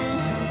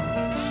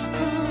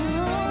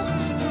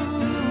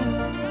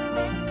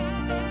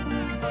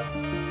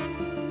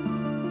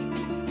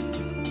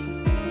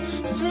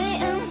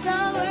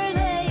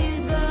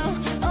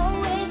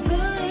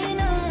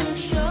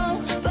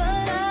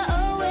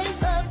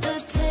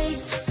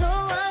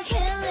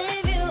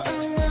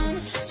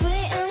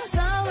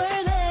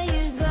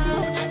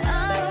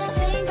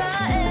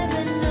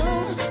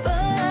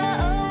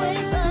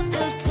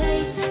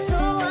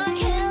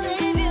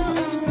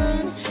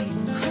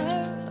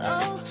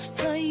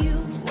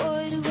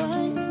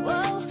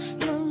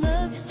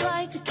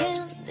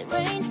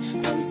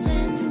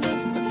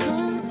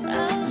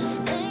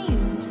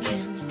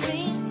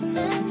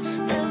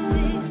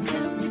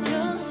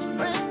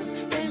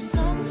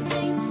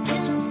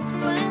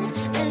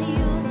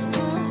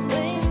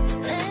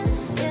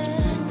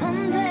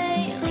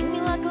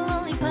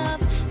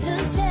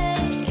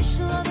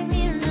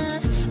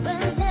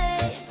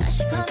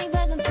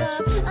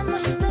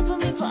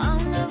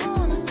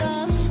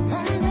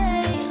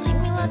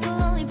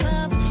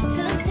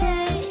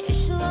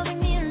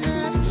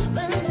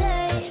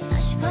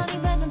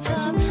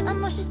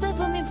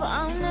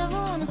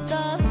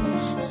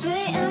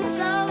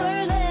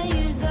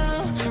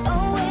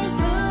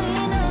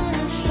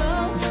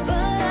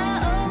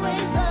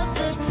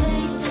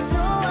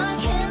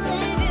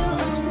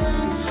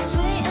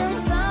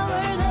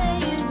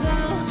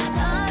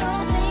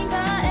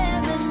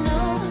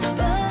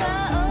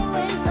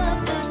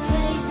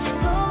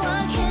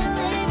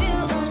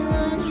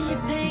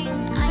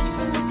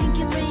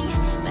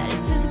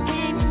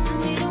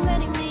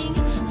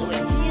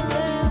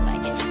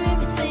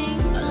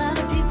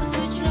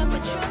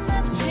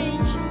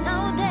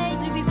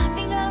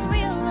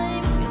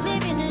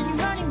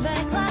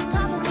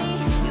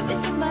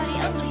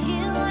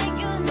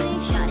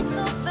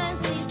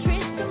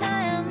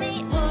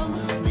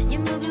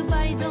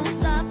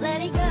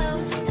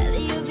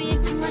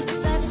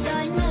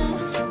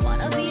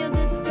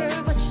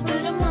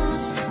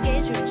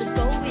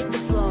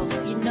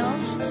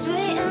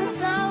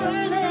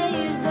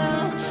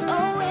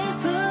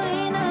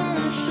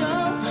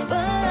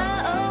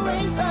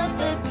 love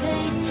the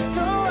taste,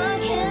 so I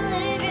can't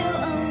leave you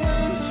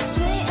alone.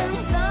 Sweet and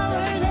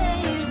sour, there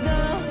you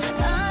go.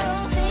 I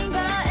don't think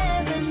I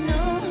ever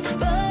knew,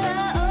 but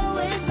I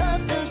always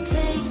love the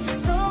taste,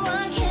 so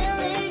I can't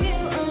leave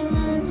you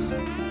alone.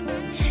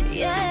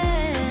 Yeah.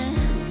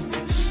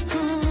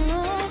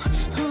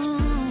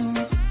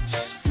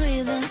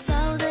 Sweet and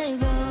sour, there you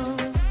go.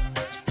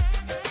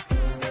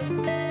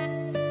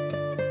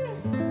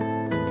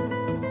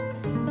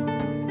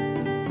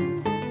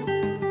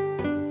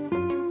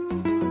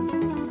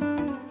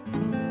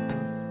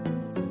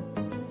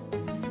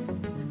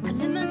 I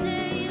live my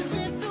day as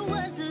if it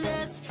was the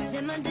last.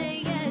 Live my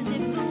day as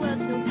if it was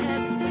no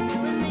past.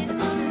 Doing it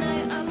all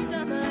night, all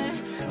summer.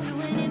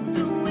 Doing it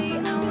the way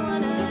I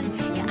wanna.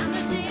 Yeah,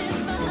 I'ma dance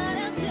my heart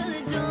out till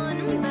the dawn,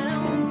 but I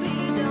won't be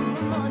done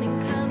when morning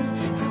comes.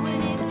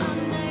 Doing it all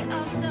night,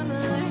 all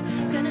summer.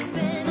 Gonna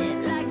spend it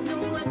like no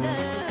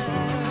other.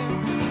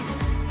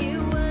 It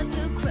was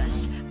a crush,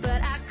 but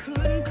I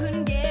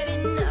couldn't get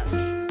enough.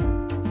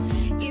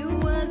 It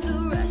was a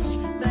rush,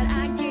 but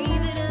I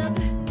gave it up.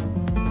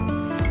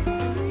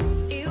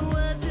 It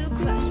was a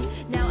crush.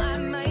 Now I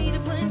might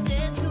have wouldn't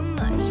said too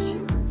much,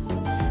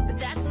 but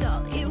that's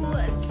all it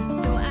was,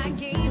 so I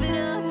gave it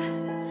up.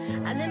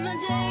 I live my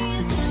day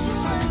as if it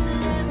was the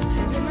last.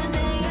 Live my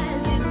day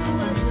as if it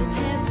was the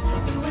past.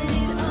 Doing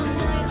it all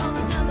night, all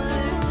summer.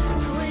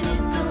 Doing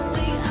it the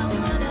way I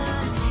wanna.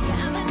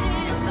 Yeah, I'ma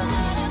dance my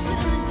heart out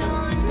till the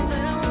dawn,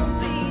 but I won't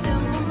be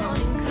done when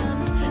morning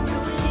comes.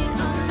 Doing it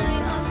all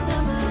night, all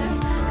summer.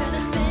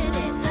 Gonna spend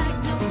it like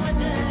no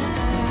other.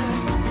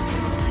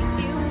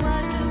 It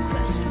was a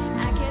crush.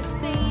 I kept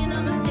saying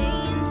I'ma stay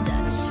in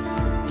touch,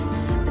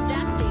 but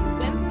that thing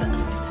went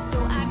bust, so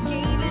I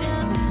gave it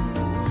up.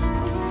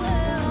 Ooh,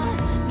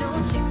 no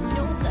tricks,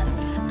 no bluff.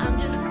 I'm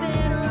just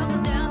better off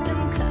without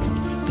them cuffs.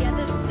 Yeah,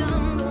 the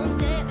sun won't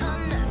set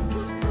on us.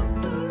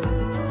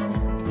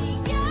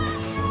 Yeah.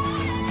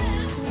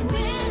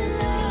 When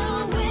low,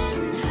 when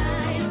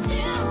high,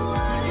 still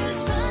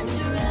waters run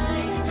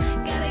dry.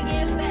 Gotta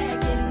get back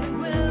in the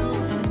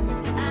groove.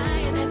 I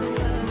never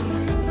will.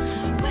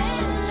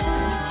 When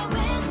low,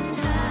 when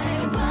high,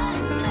 what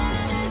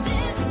matters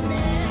is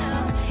now.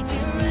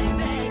 Get right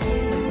back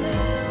in the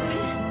mood.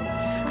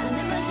 I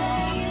live my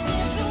day as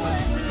if it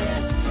was the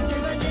last.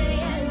 Live my day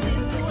as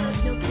if it was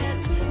no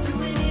past.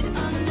 Doing it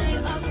all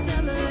night, all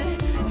summer.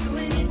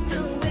 Doing it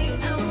the way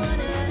I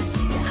wanna.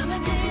 Yeah, I'ma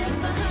dance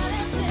my heart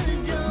out till the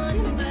dawn,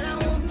 but I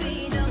won't be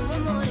done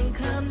when morning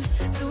comes.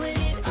 Doing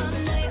it all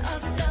night,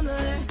 all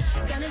summer.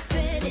 Gonna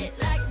spend it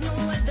like no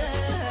other.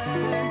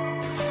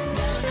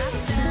 Now I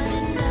found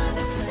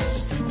another crush.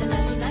 The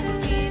lush life's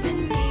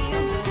giving me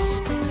a rush.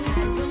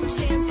 Had one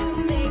chance to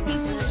make me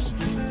blush.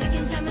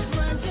 Second time is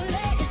one too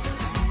late.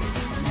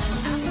 Now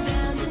I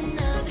found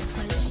another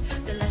crush.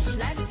 The lush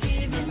life's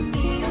giving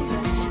me a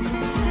rush.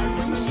 Had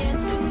one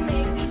chance to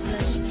make me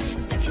blush.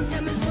 Second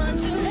time is one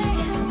too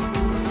late.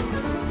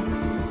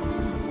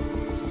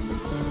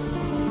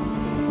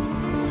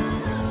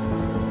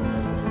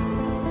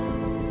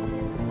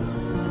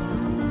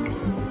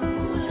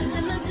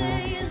 Live my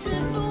day as if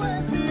it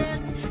was the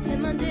last. Live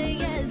my day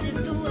as if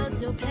there was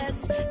no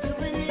past.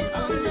 Doing it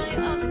all night,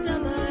 all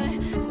summer.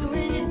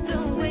 Doing it the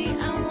way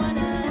I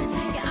wanna.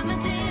 Yeah, I'ma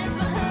dance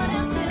my heart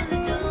out till the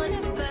dawn,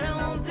 but I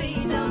won't be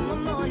done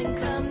when morning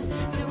comes.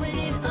 Doing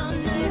it all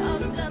night,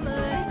 all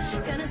summer.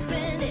 Gonna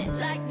spend it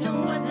like no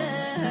other.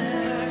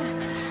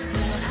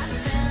 Now I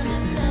found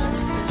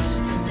another crush.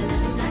 The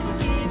lush life's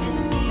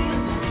giving me a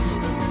rush.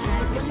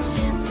 Had one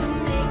chance to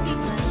make me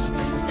blush.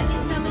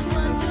 Second time is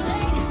one too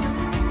late.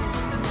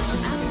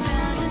 Now I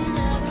found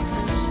another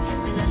crush.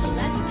 The lush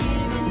life's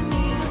giving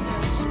me a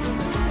rush.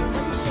 Had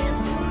one chance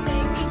to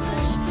make me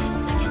blush.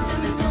 Second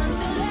time is one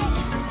too late.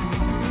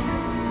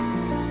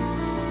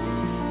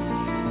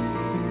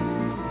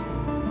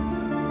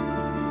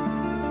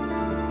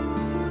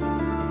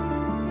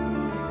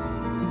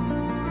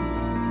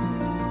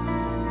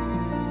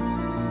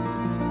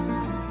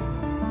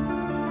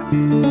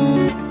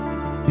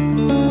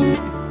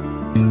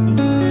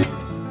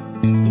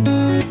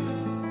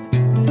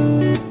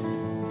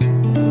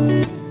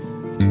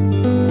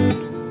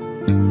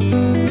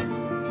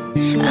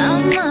 I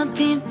might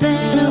be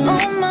better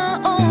on my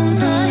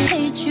own. I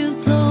hate you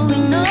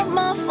blowing up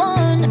my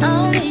phone.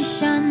 I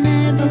wish I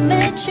never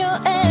met your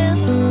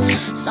ass.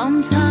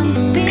 Sometimes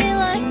it be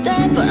like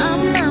that, but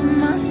I'm not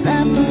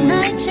myself the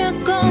night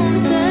you're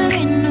gone. There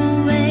ain't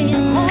no way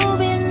I'm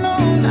moving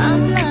on.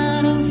 I'm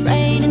not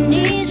afraid, I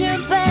need you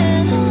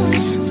back.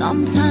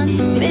 Sometimes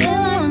it be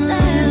like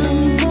that.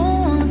 We go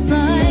on a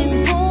slide, we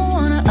go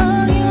wanna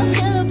argue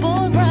until the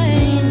boat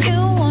right. You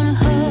wanna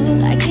hug,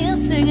 I can't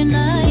say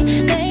goodnight.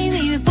 Baby,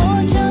 we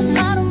both just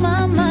out of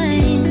my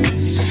mind.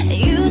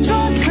 You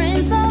draw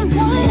drinks, I'm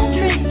white, I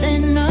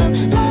twisting up.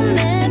 No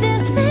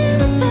medicine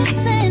is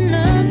fixing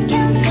us.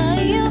 Can't tell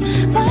you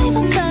why,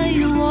 I'll tell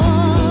you all.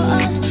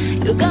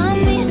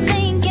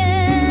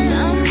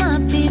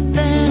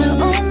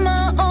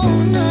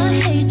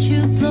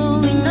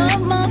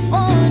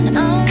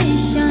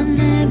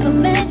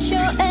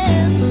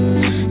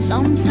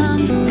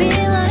 Sometimes I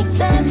feel like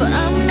that, but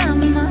I'm not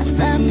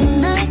myself. The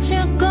night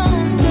you're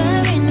gone,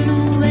 there ain't no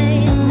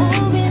way I'm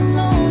moving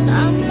alone.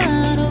 I'm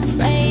not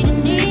afraid, I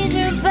need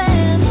your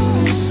bed.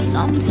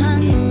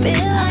 Sometimes I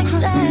feel like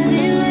that.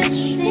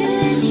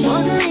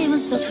 Wasn't even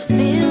supposed to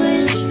be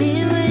rich,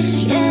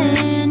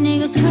 yeah.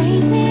 Niggas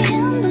crazy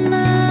in the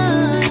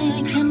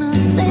night. Cannot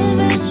say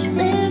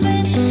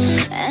rich,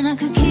 and I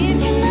could keep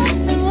you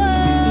nice and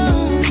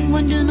warm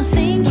when you're not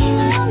thinking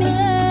I'm in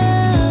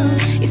love.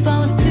 If I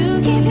was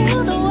to give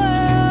you the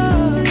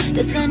world,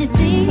 there's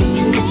anything you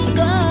can think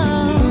of,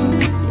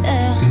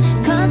 yeah.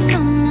 Got so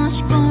much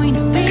going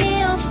to be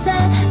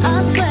upset.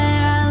 I swear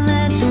I'll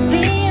let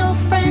be your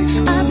friend.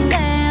 I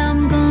say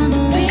I'm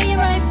gonna be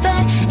right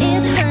back.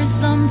 It hurts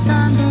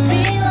sometimes to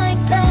be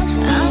like that.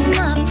 I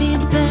might be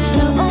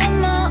better on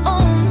my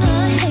own.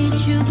 I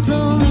hate you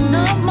blowing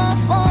up my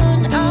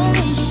phone. I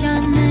wish I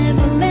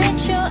never met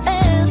your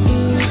ass.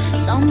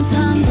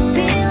 Sometimes I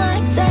feel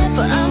like that,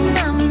 but I'm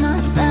not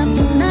myself.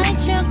 The night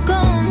you're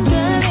gone,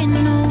 there ain't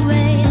no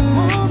way I'm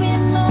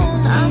moving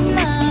alone. I'm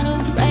not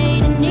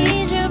afraid, I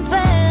need your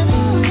bed.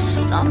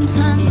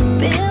 Sometimes I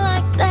feel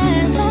like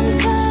that.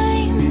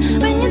 Sometimes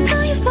when you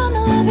thought you found the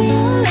love of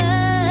your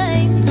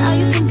life, now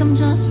you think I'm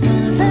just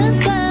one of those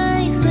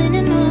guys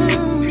leaning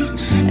on.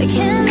 I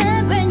can't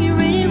let when you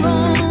read it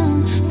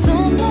wrong.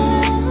 Don't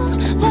know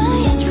why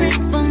I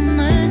trip on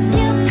us.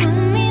 You put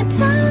me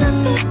down, I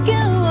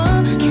figure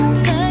out. Can't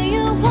tell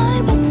you why,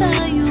 but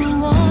tell you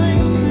what.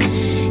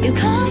 You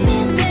got me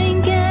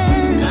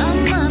thinking I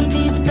might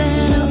be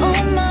better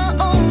on my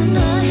own. I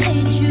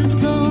hate you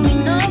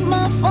blowing up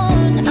my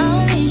phone. I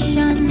wish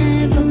I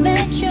never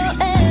met your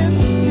ass.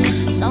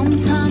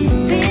 Sometimes I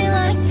feel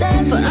like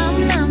that, but I'm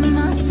not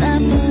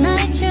myself. The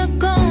night you're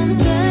gone,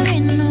 there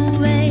ain't no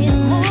way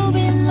I'm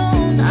moving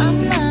alone. I'm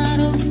not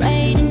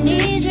afraid, I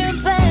need your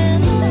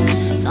bed.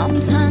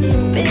 Sometimes I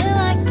feel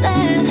like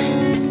that.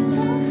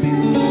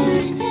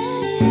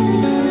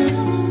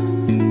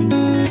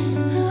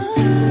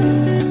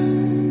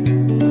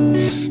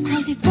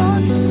 Cause you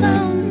both just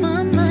on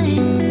my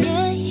mind,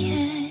 yeah,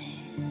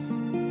 yeah.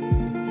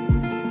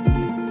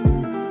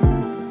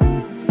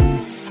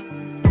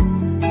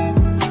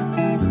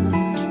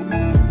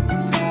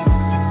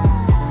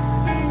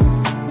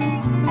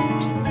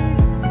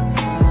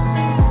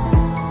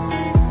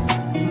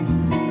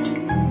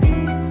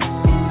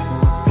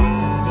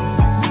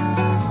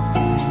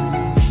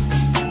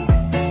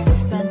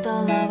 Spent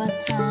all our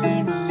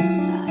time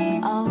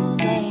outside all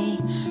day,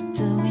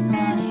 doing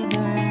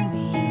whatever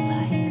we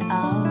like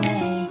our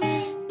way.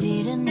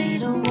 Didn't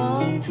need a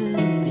walk to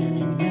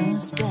really know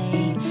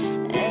space.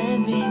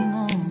 Every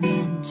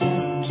moment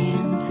just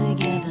came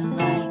together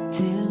like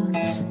two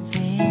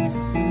feet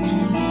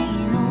hanging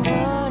in the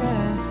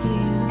water.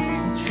 Few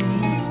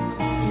trees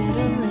stood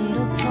a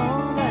little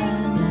taller.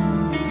 New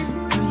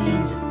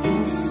breeze, it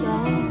feels so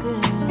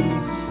good.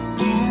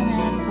 Can't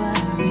help but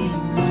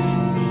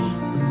remind me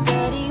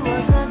that it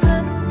was a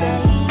good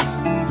day.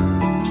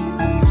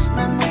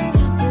 Not much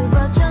to do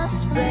but just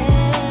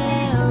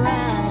play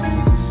around.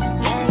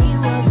 Yeah, it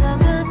was a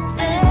good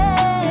day.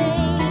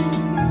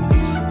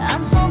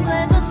 I'm so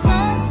glad the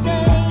sun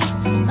stayed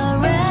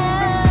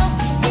around.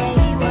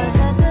 Yeah, it was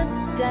a good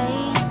day.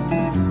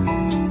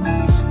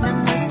 Not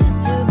much to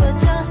do but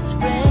just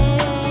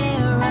play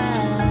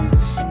around.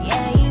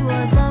 Yeah, it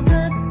was a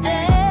good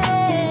day.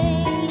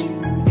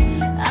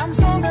 I'm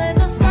so glad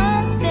the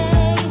sun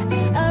stayed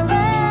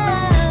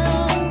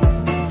around.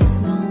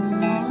 No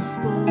more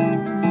school,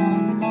 no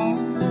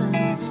more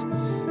lose.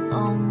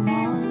 No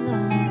more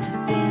learn to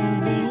feel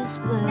this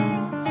blue.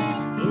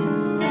 You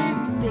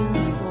and Bill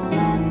so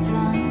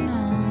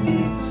afternoon.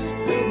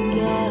 Look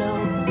at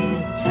all the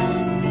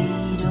time we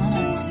don't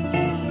have to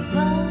give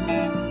up.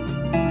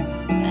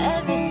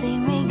 Everything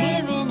we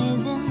giving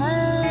is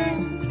enough.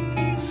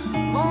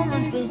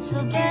 Moments be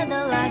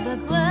together like a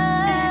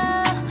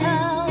cloud.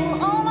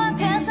 All my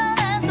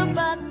questions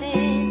about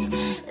this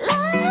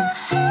love.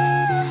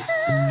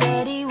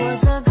 That it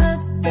was a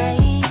good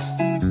day.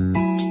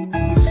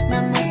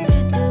 Not much to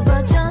do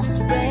but just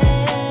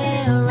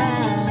play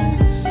around.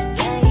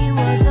 Yeah, it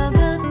was a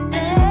good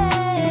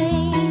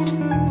day.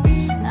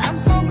 I'm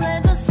so glad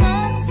the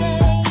sun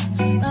stayed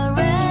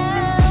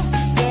around.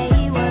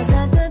 Yeah, it was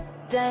a good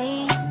day.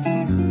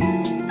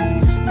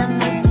 Not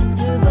much to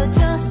do but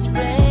just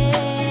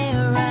play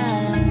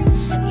around.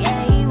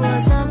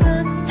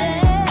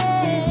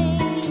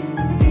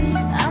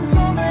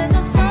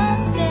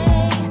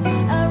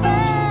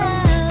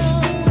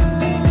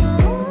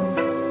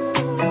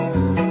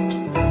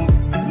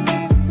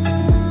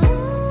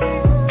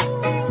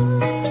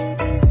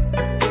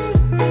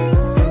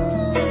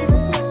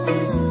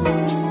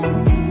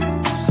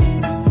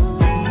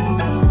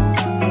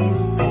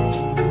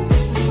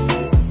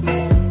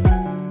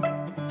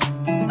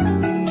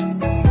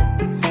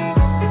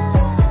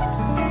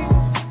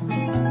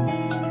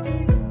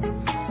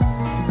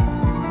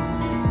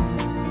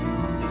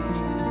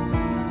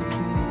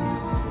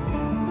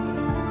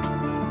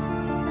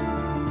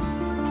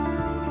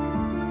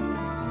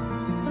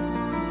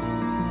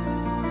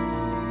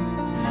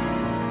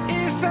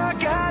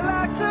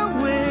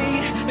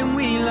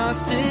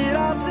 lost it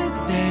all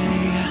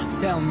today.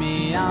 Tell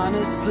me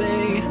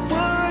honestly,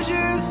 would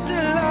you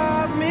still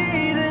love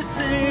me the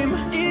same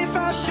if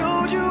I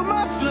showed you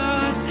my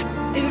flaws,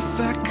 if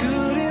I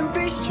couldn't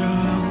be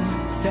strong?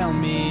 Tell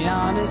me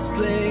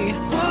honestly,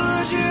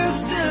 would you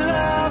still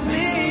love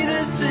me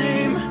the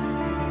same?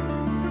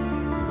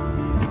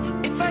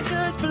 If I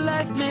judge for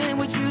life, man,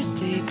 would you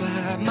stay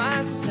by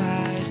my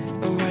side?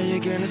 Or are you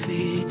gonna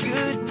say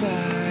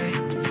goodbye?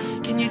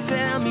 Can you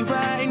tell me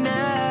right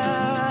now?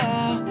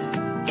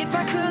 If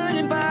I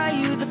couldn't buy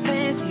you the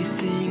fancy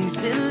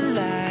things in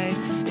life,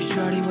 and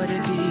shorty, would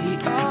it be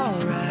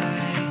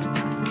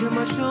alright? Come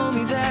on, show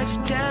me that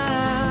you're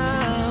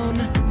down.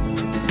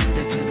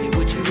 Now tell me,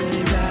 would you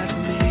really ride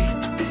for me?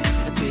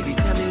 And baby,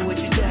 tell me, would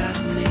you die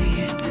for me?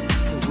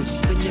 Or would you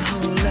spend your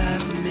whole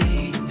life for me?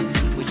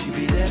 Would you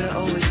be there to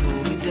always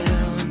hold me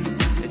down?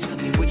 And tell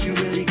me, would you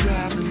really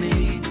cry for me?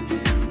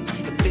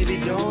 And baby,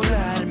 don't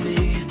lie to me.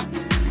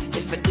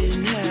 If I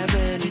didn't have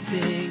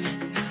anything,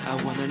 I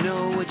wanna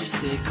know, would you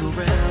stick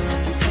around?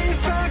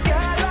 If I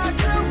got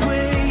locked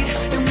away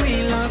and we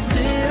lost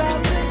it all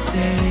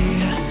today,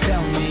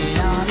 tell me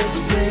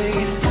honestly,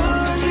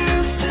 would you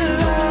still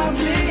love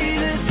me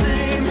the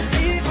same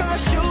if I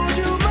showed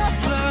you my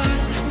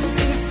flaws,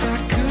 if I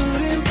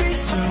couldn't be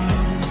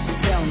strong?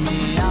 Tell me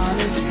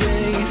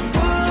honestly,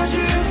 would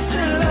you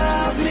still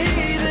love me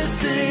the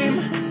same?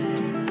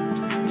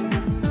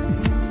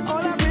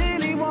 All I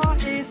really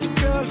want is a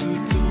girl who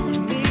don't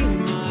need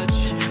much,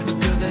 a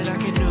girl that I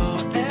can know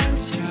and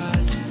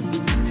trust,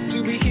 to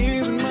be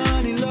here when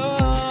money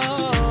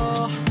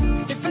low.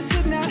 If I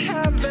did not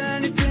have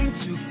anything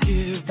to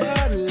give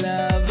but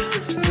love,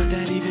 would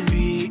that even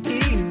be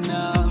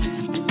enough?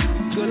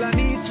 Girl, I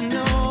need to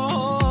know.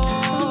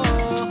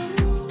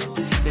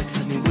 Now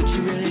tell me, would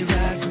you really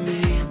ride for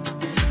me?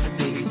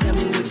 Baby, tell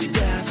me, would you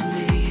die for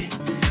me?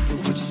 Or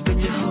would you spend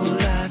your whole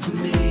life for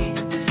me?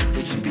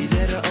 Would you be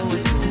there to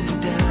always hold me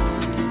down?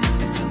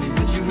 And tell me,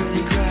 would you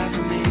really cry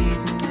for me?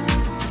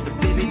 But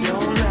baby,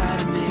 don't lie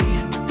to me.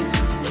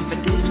 If I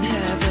didn't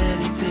have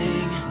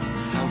anything,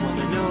 I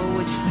wanna know,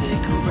 would you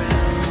stick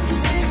around?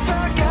 If I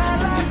got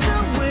locked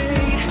away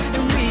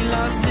and we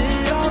lost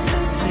it all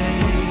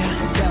today,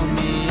 tell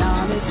me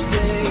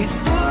honestly,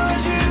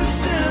 would you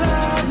still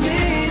love me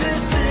the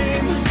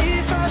same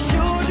if I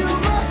showed you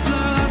my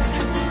flaws,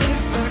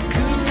 if I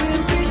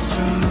couldn't be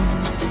strong?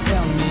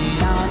 Tell me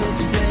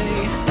honestly,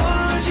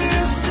 would you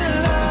still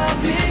love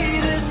me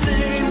the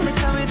same?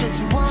 Tell me that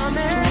you want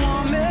me.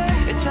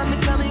 And tell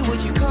me,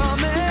 would you call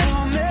me?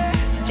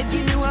 If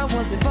you knew I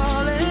wasn't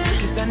falling,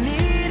 'cause I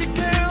need a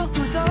girl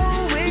who's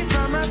always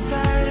by my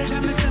side.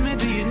 Tell me,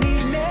 do you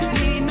need me?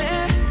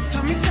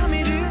 Tell me,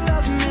 do you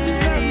love me?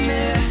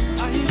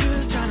 Are you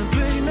just trying to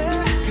play me?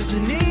 'Cause I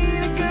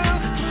need a girl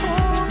to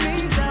hold me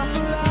down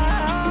for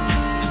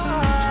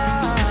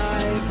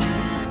life.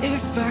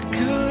 If I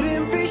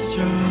couldn't be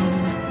strong,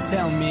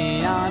 tell me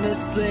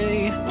honestly,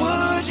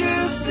 would you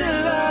still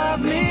love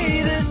me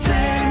the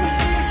same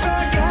if I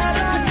got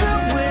locked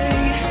away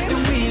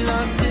and we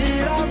lost it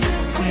all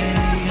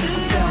today?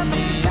 Tell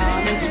me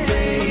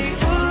honestly,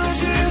 would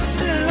you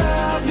still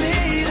love me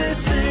the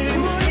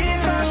same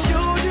if I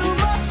showed you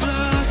my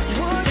flaws,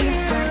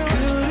 if I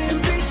couldn't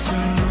be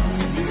strong?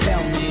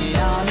 Tell me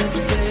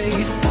honestly,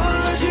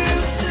 would you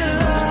still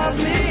love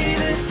me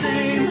the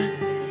same?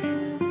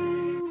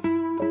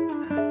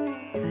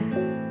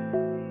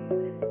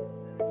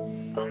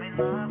 I'm in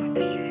love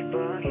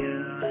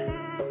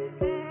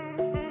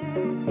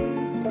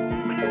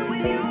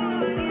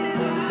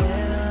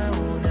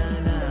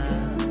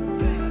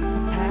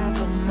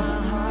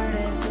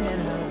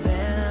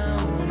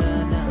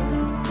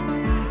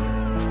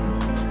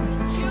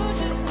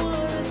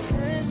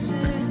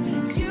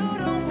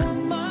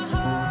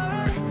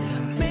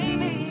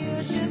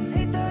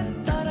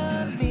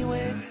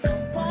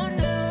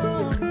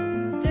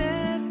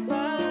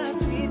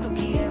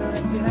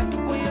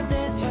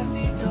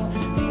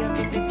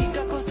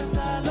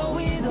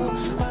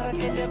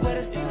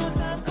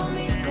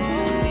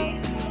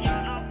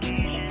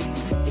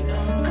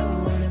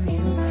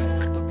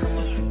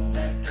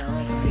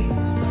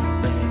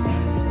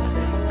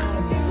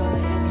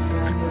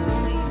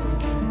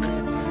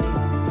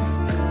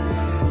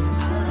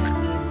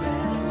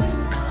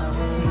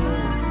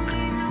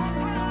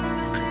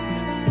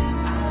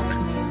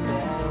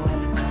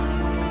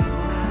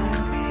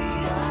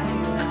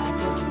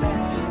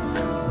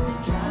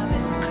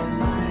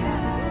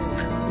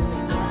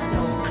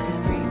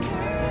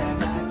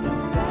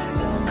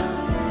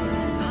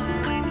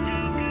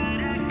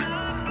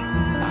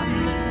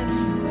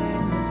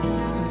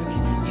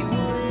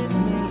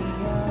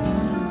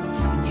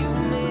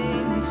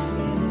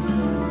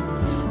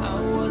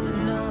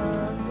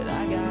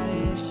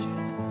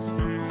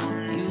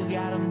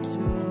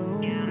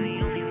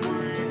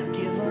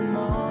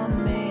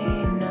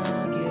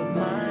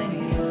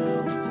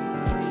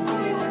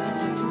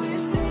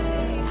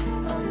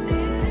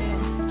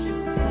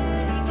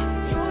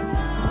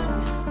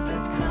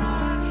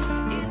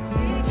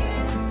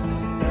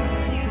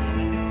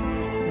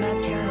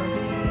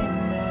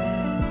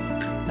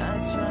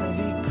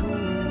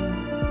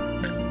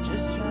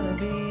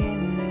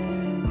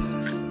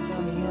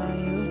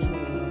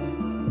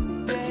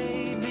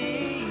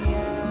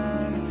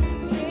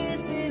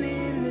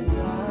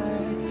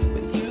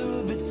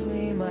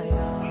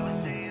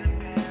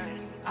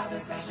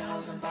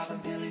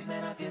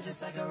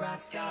just like a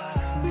rock star.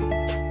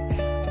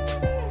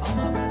 All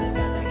my brothers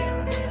got that gas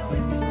and they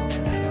always be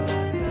smoking like a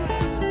rock star.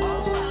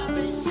 Oh, I've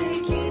been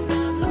shaking, I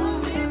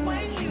love it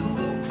when you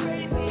go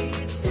crazy.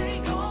 You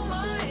take all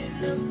my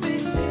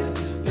inhibitions,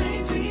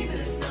 baby,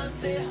 there's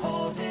nothing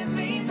holding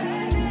me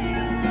back.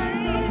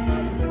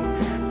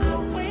 I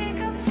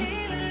wake up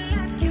feeling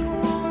like you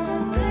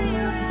won't be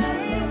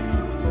right.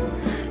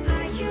 I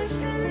used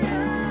to know.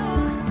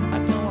 I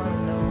don't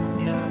wanna know,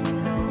 no,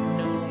 no,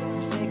 no,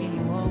 who's taking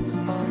you home,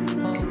 home,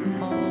 home,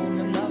 home,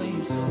 and loving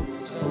you so,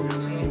 so,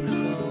 so,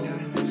 so,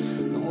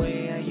 the way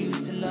I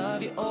used to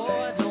love you. Oh,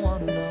 I don't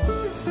wanna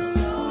know.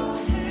 Slow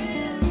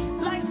hands,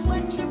 like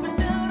sweat dripping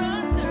down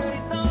on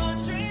dirty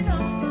laundry. No,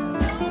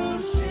 no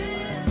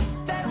chance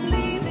that I'm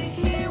leaving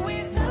here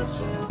without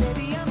you.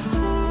 Baby, I'm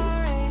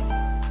sorry,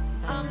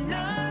 I'm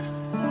not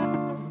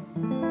sorry.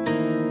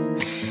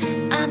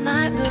 I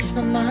might lose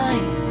my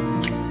mind,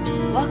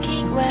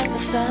 walking when the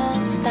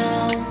sun's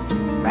down,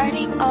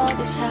 writing all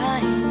the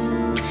signs,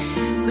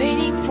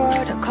 waiting for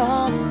the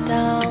calm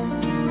down.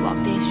 Walk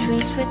these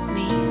streets with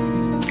me,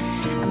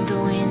 I'm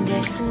doing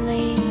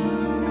decently,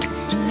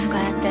 just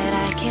glad that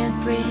I can't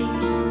breathe.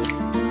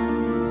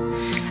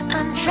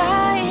 I'm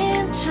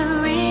trying to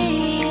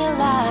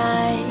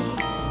realize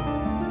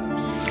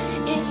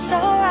it's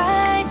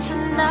alright to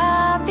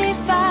not be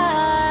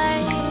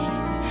fine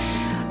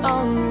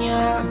on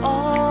your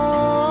own.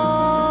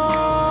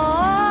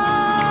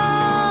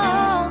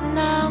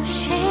 Now I'm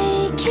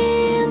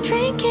shaking,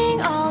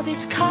 drinking all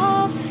this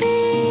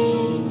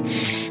coffee.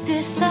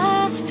 This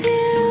last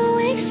few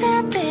weeks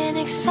have been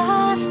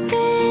exhausting.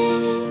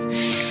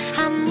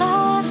 I'm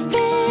lost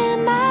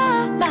in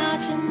my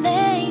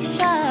imagination,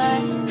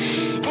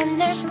 and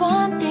there's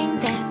one thing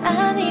that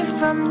I need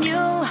from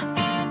you.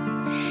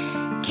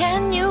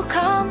 Can you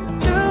come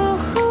through?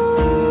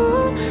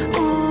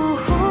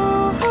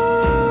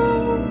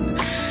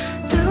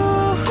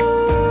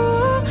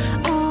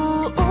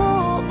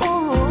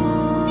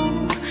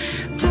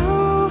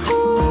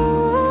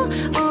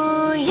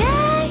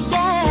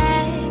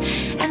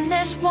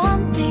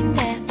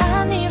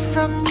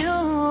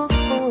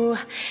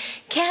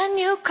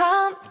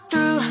 Come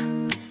through,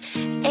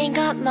 ain't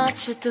got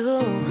much to do.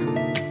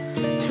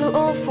 Too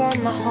old for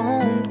my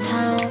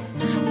hometown.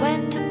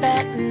 Went to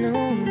bed at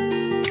noon,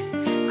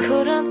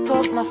 couldn't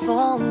put my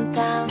phone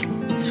down.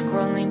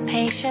 Scrolling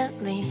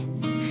patiently,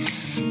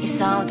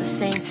 it's all the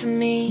same to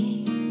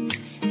me.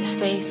 This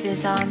face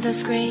is on the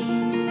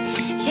screen.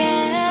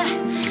 Yeah,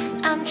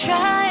 I'm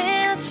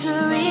trying to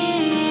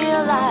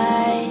realize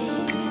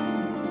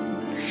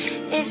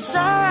it's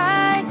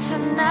alright to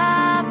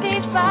not be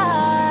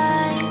fine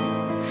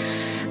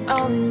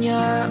on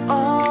your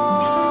own.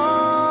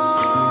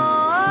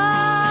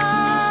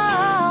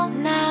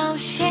 Now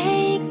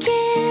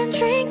shaking,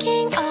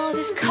 drinking all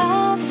this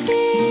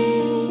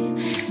coffee.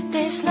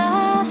 These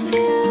last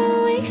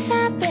few weeks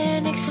have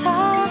been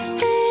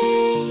exhausting.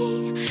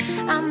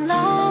 I'm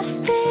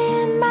lost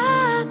in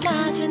my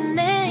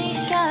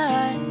imagination,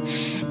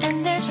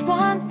 and there's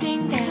one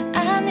thing that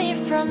I need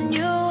from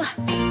you.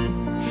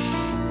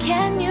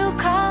 Can you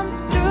come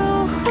through?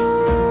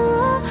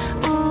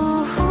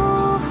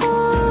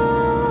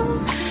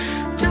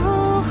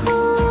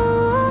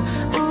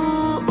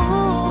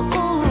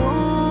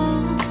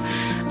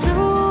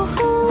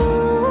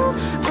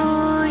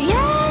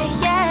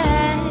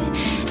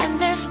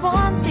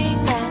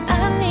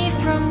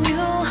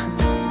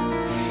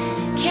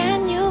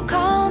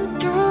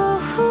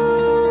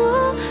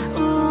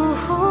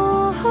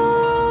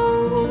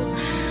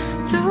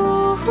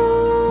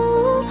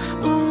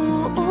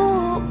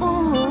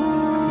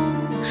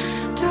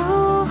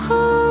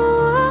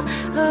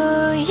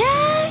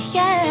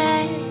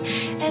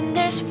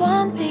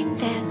 One thing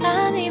that I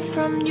need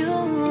from you.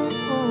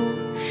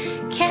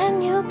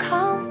 Can you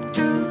come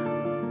through?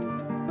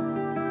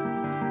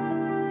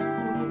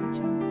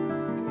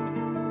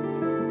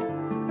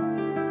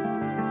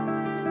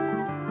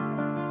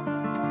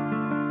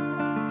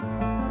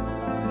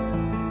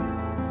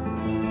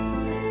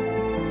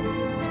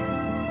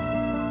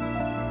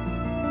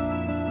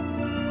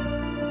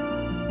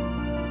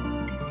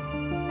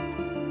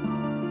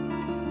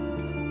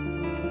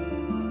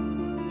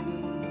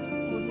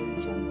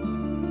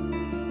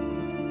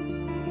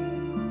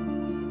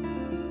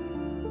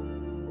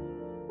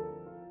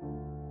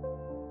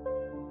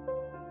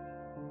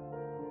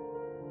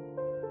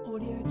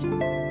 Audio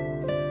Jungle.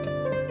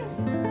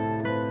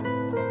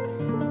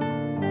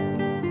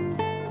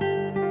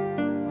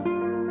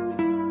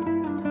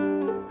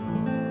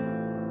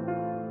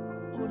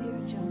 Audio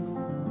Jungle.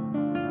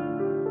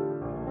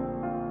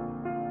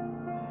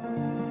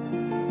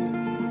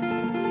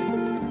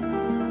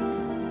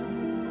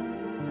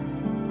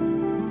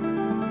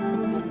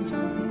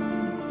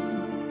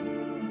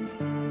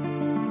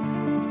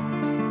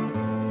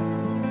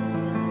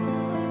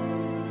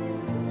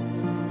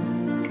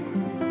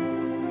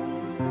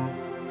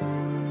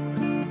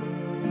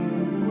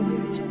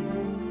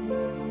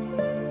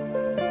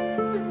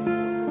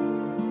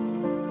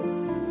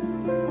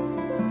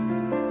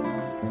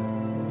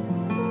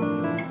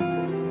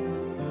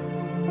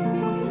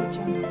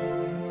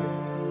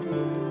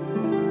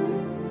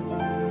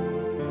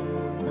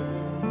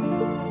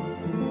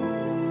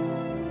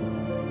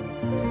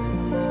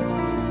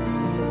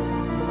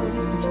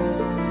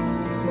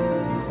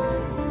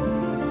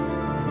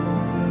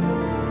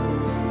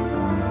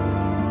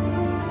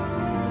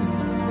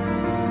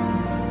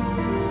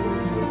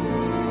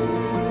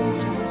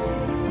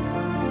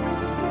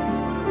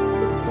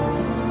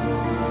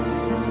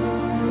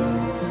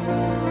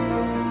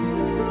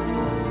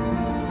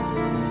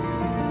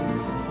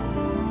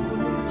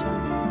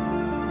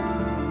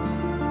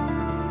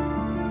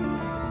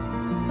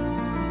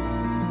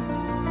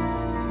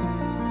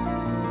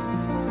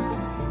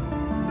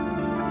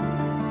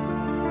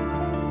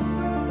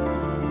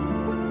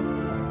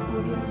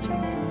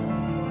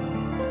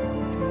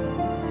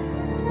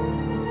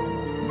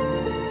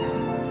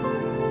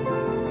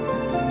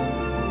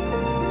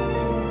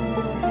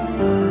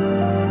 Bye.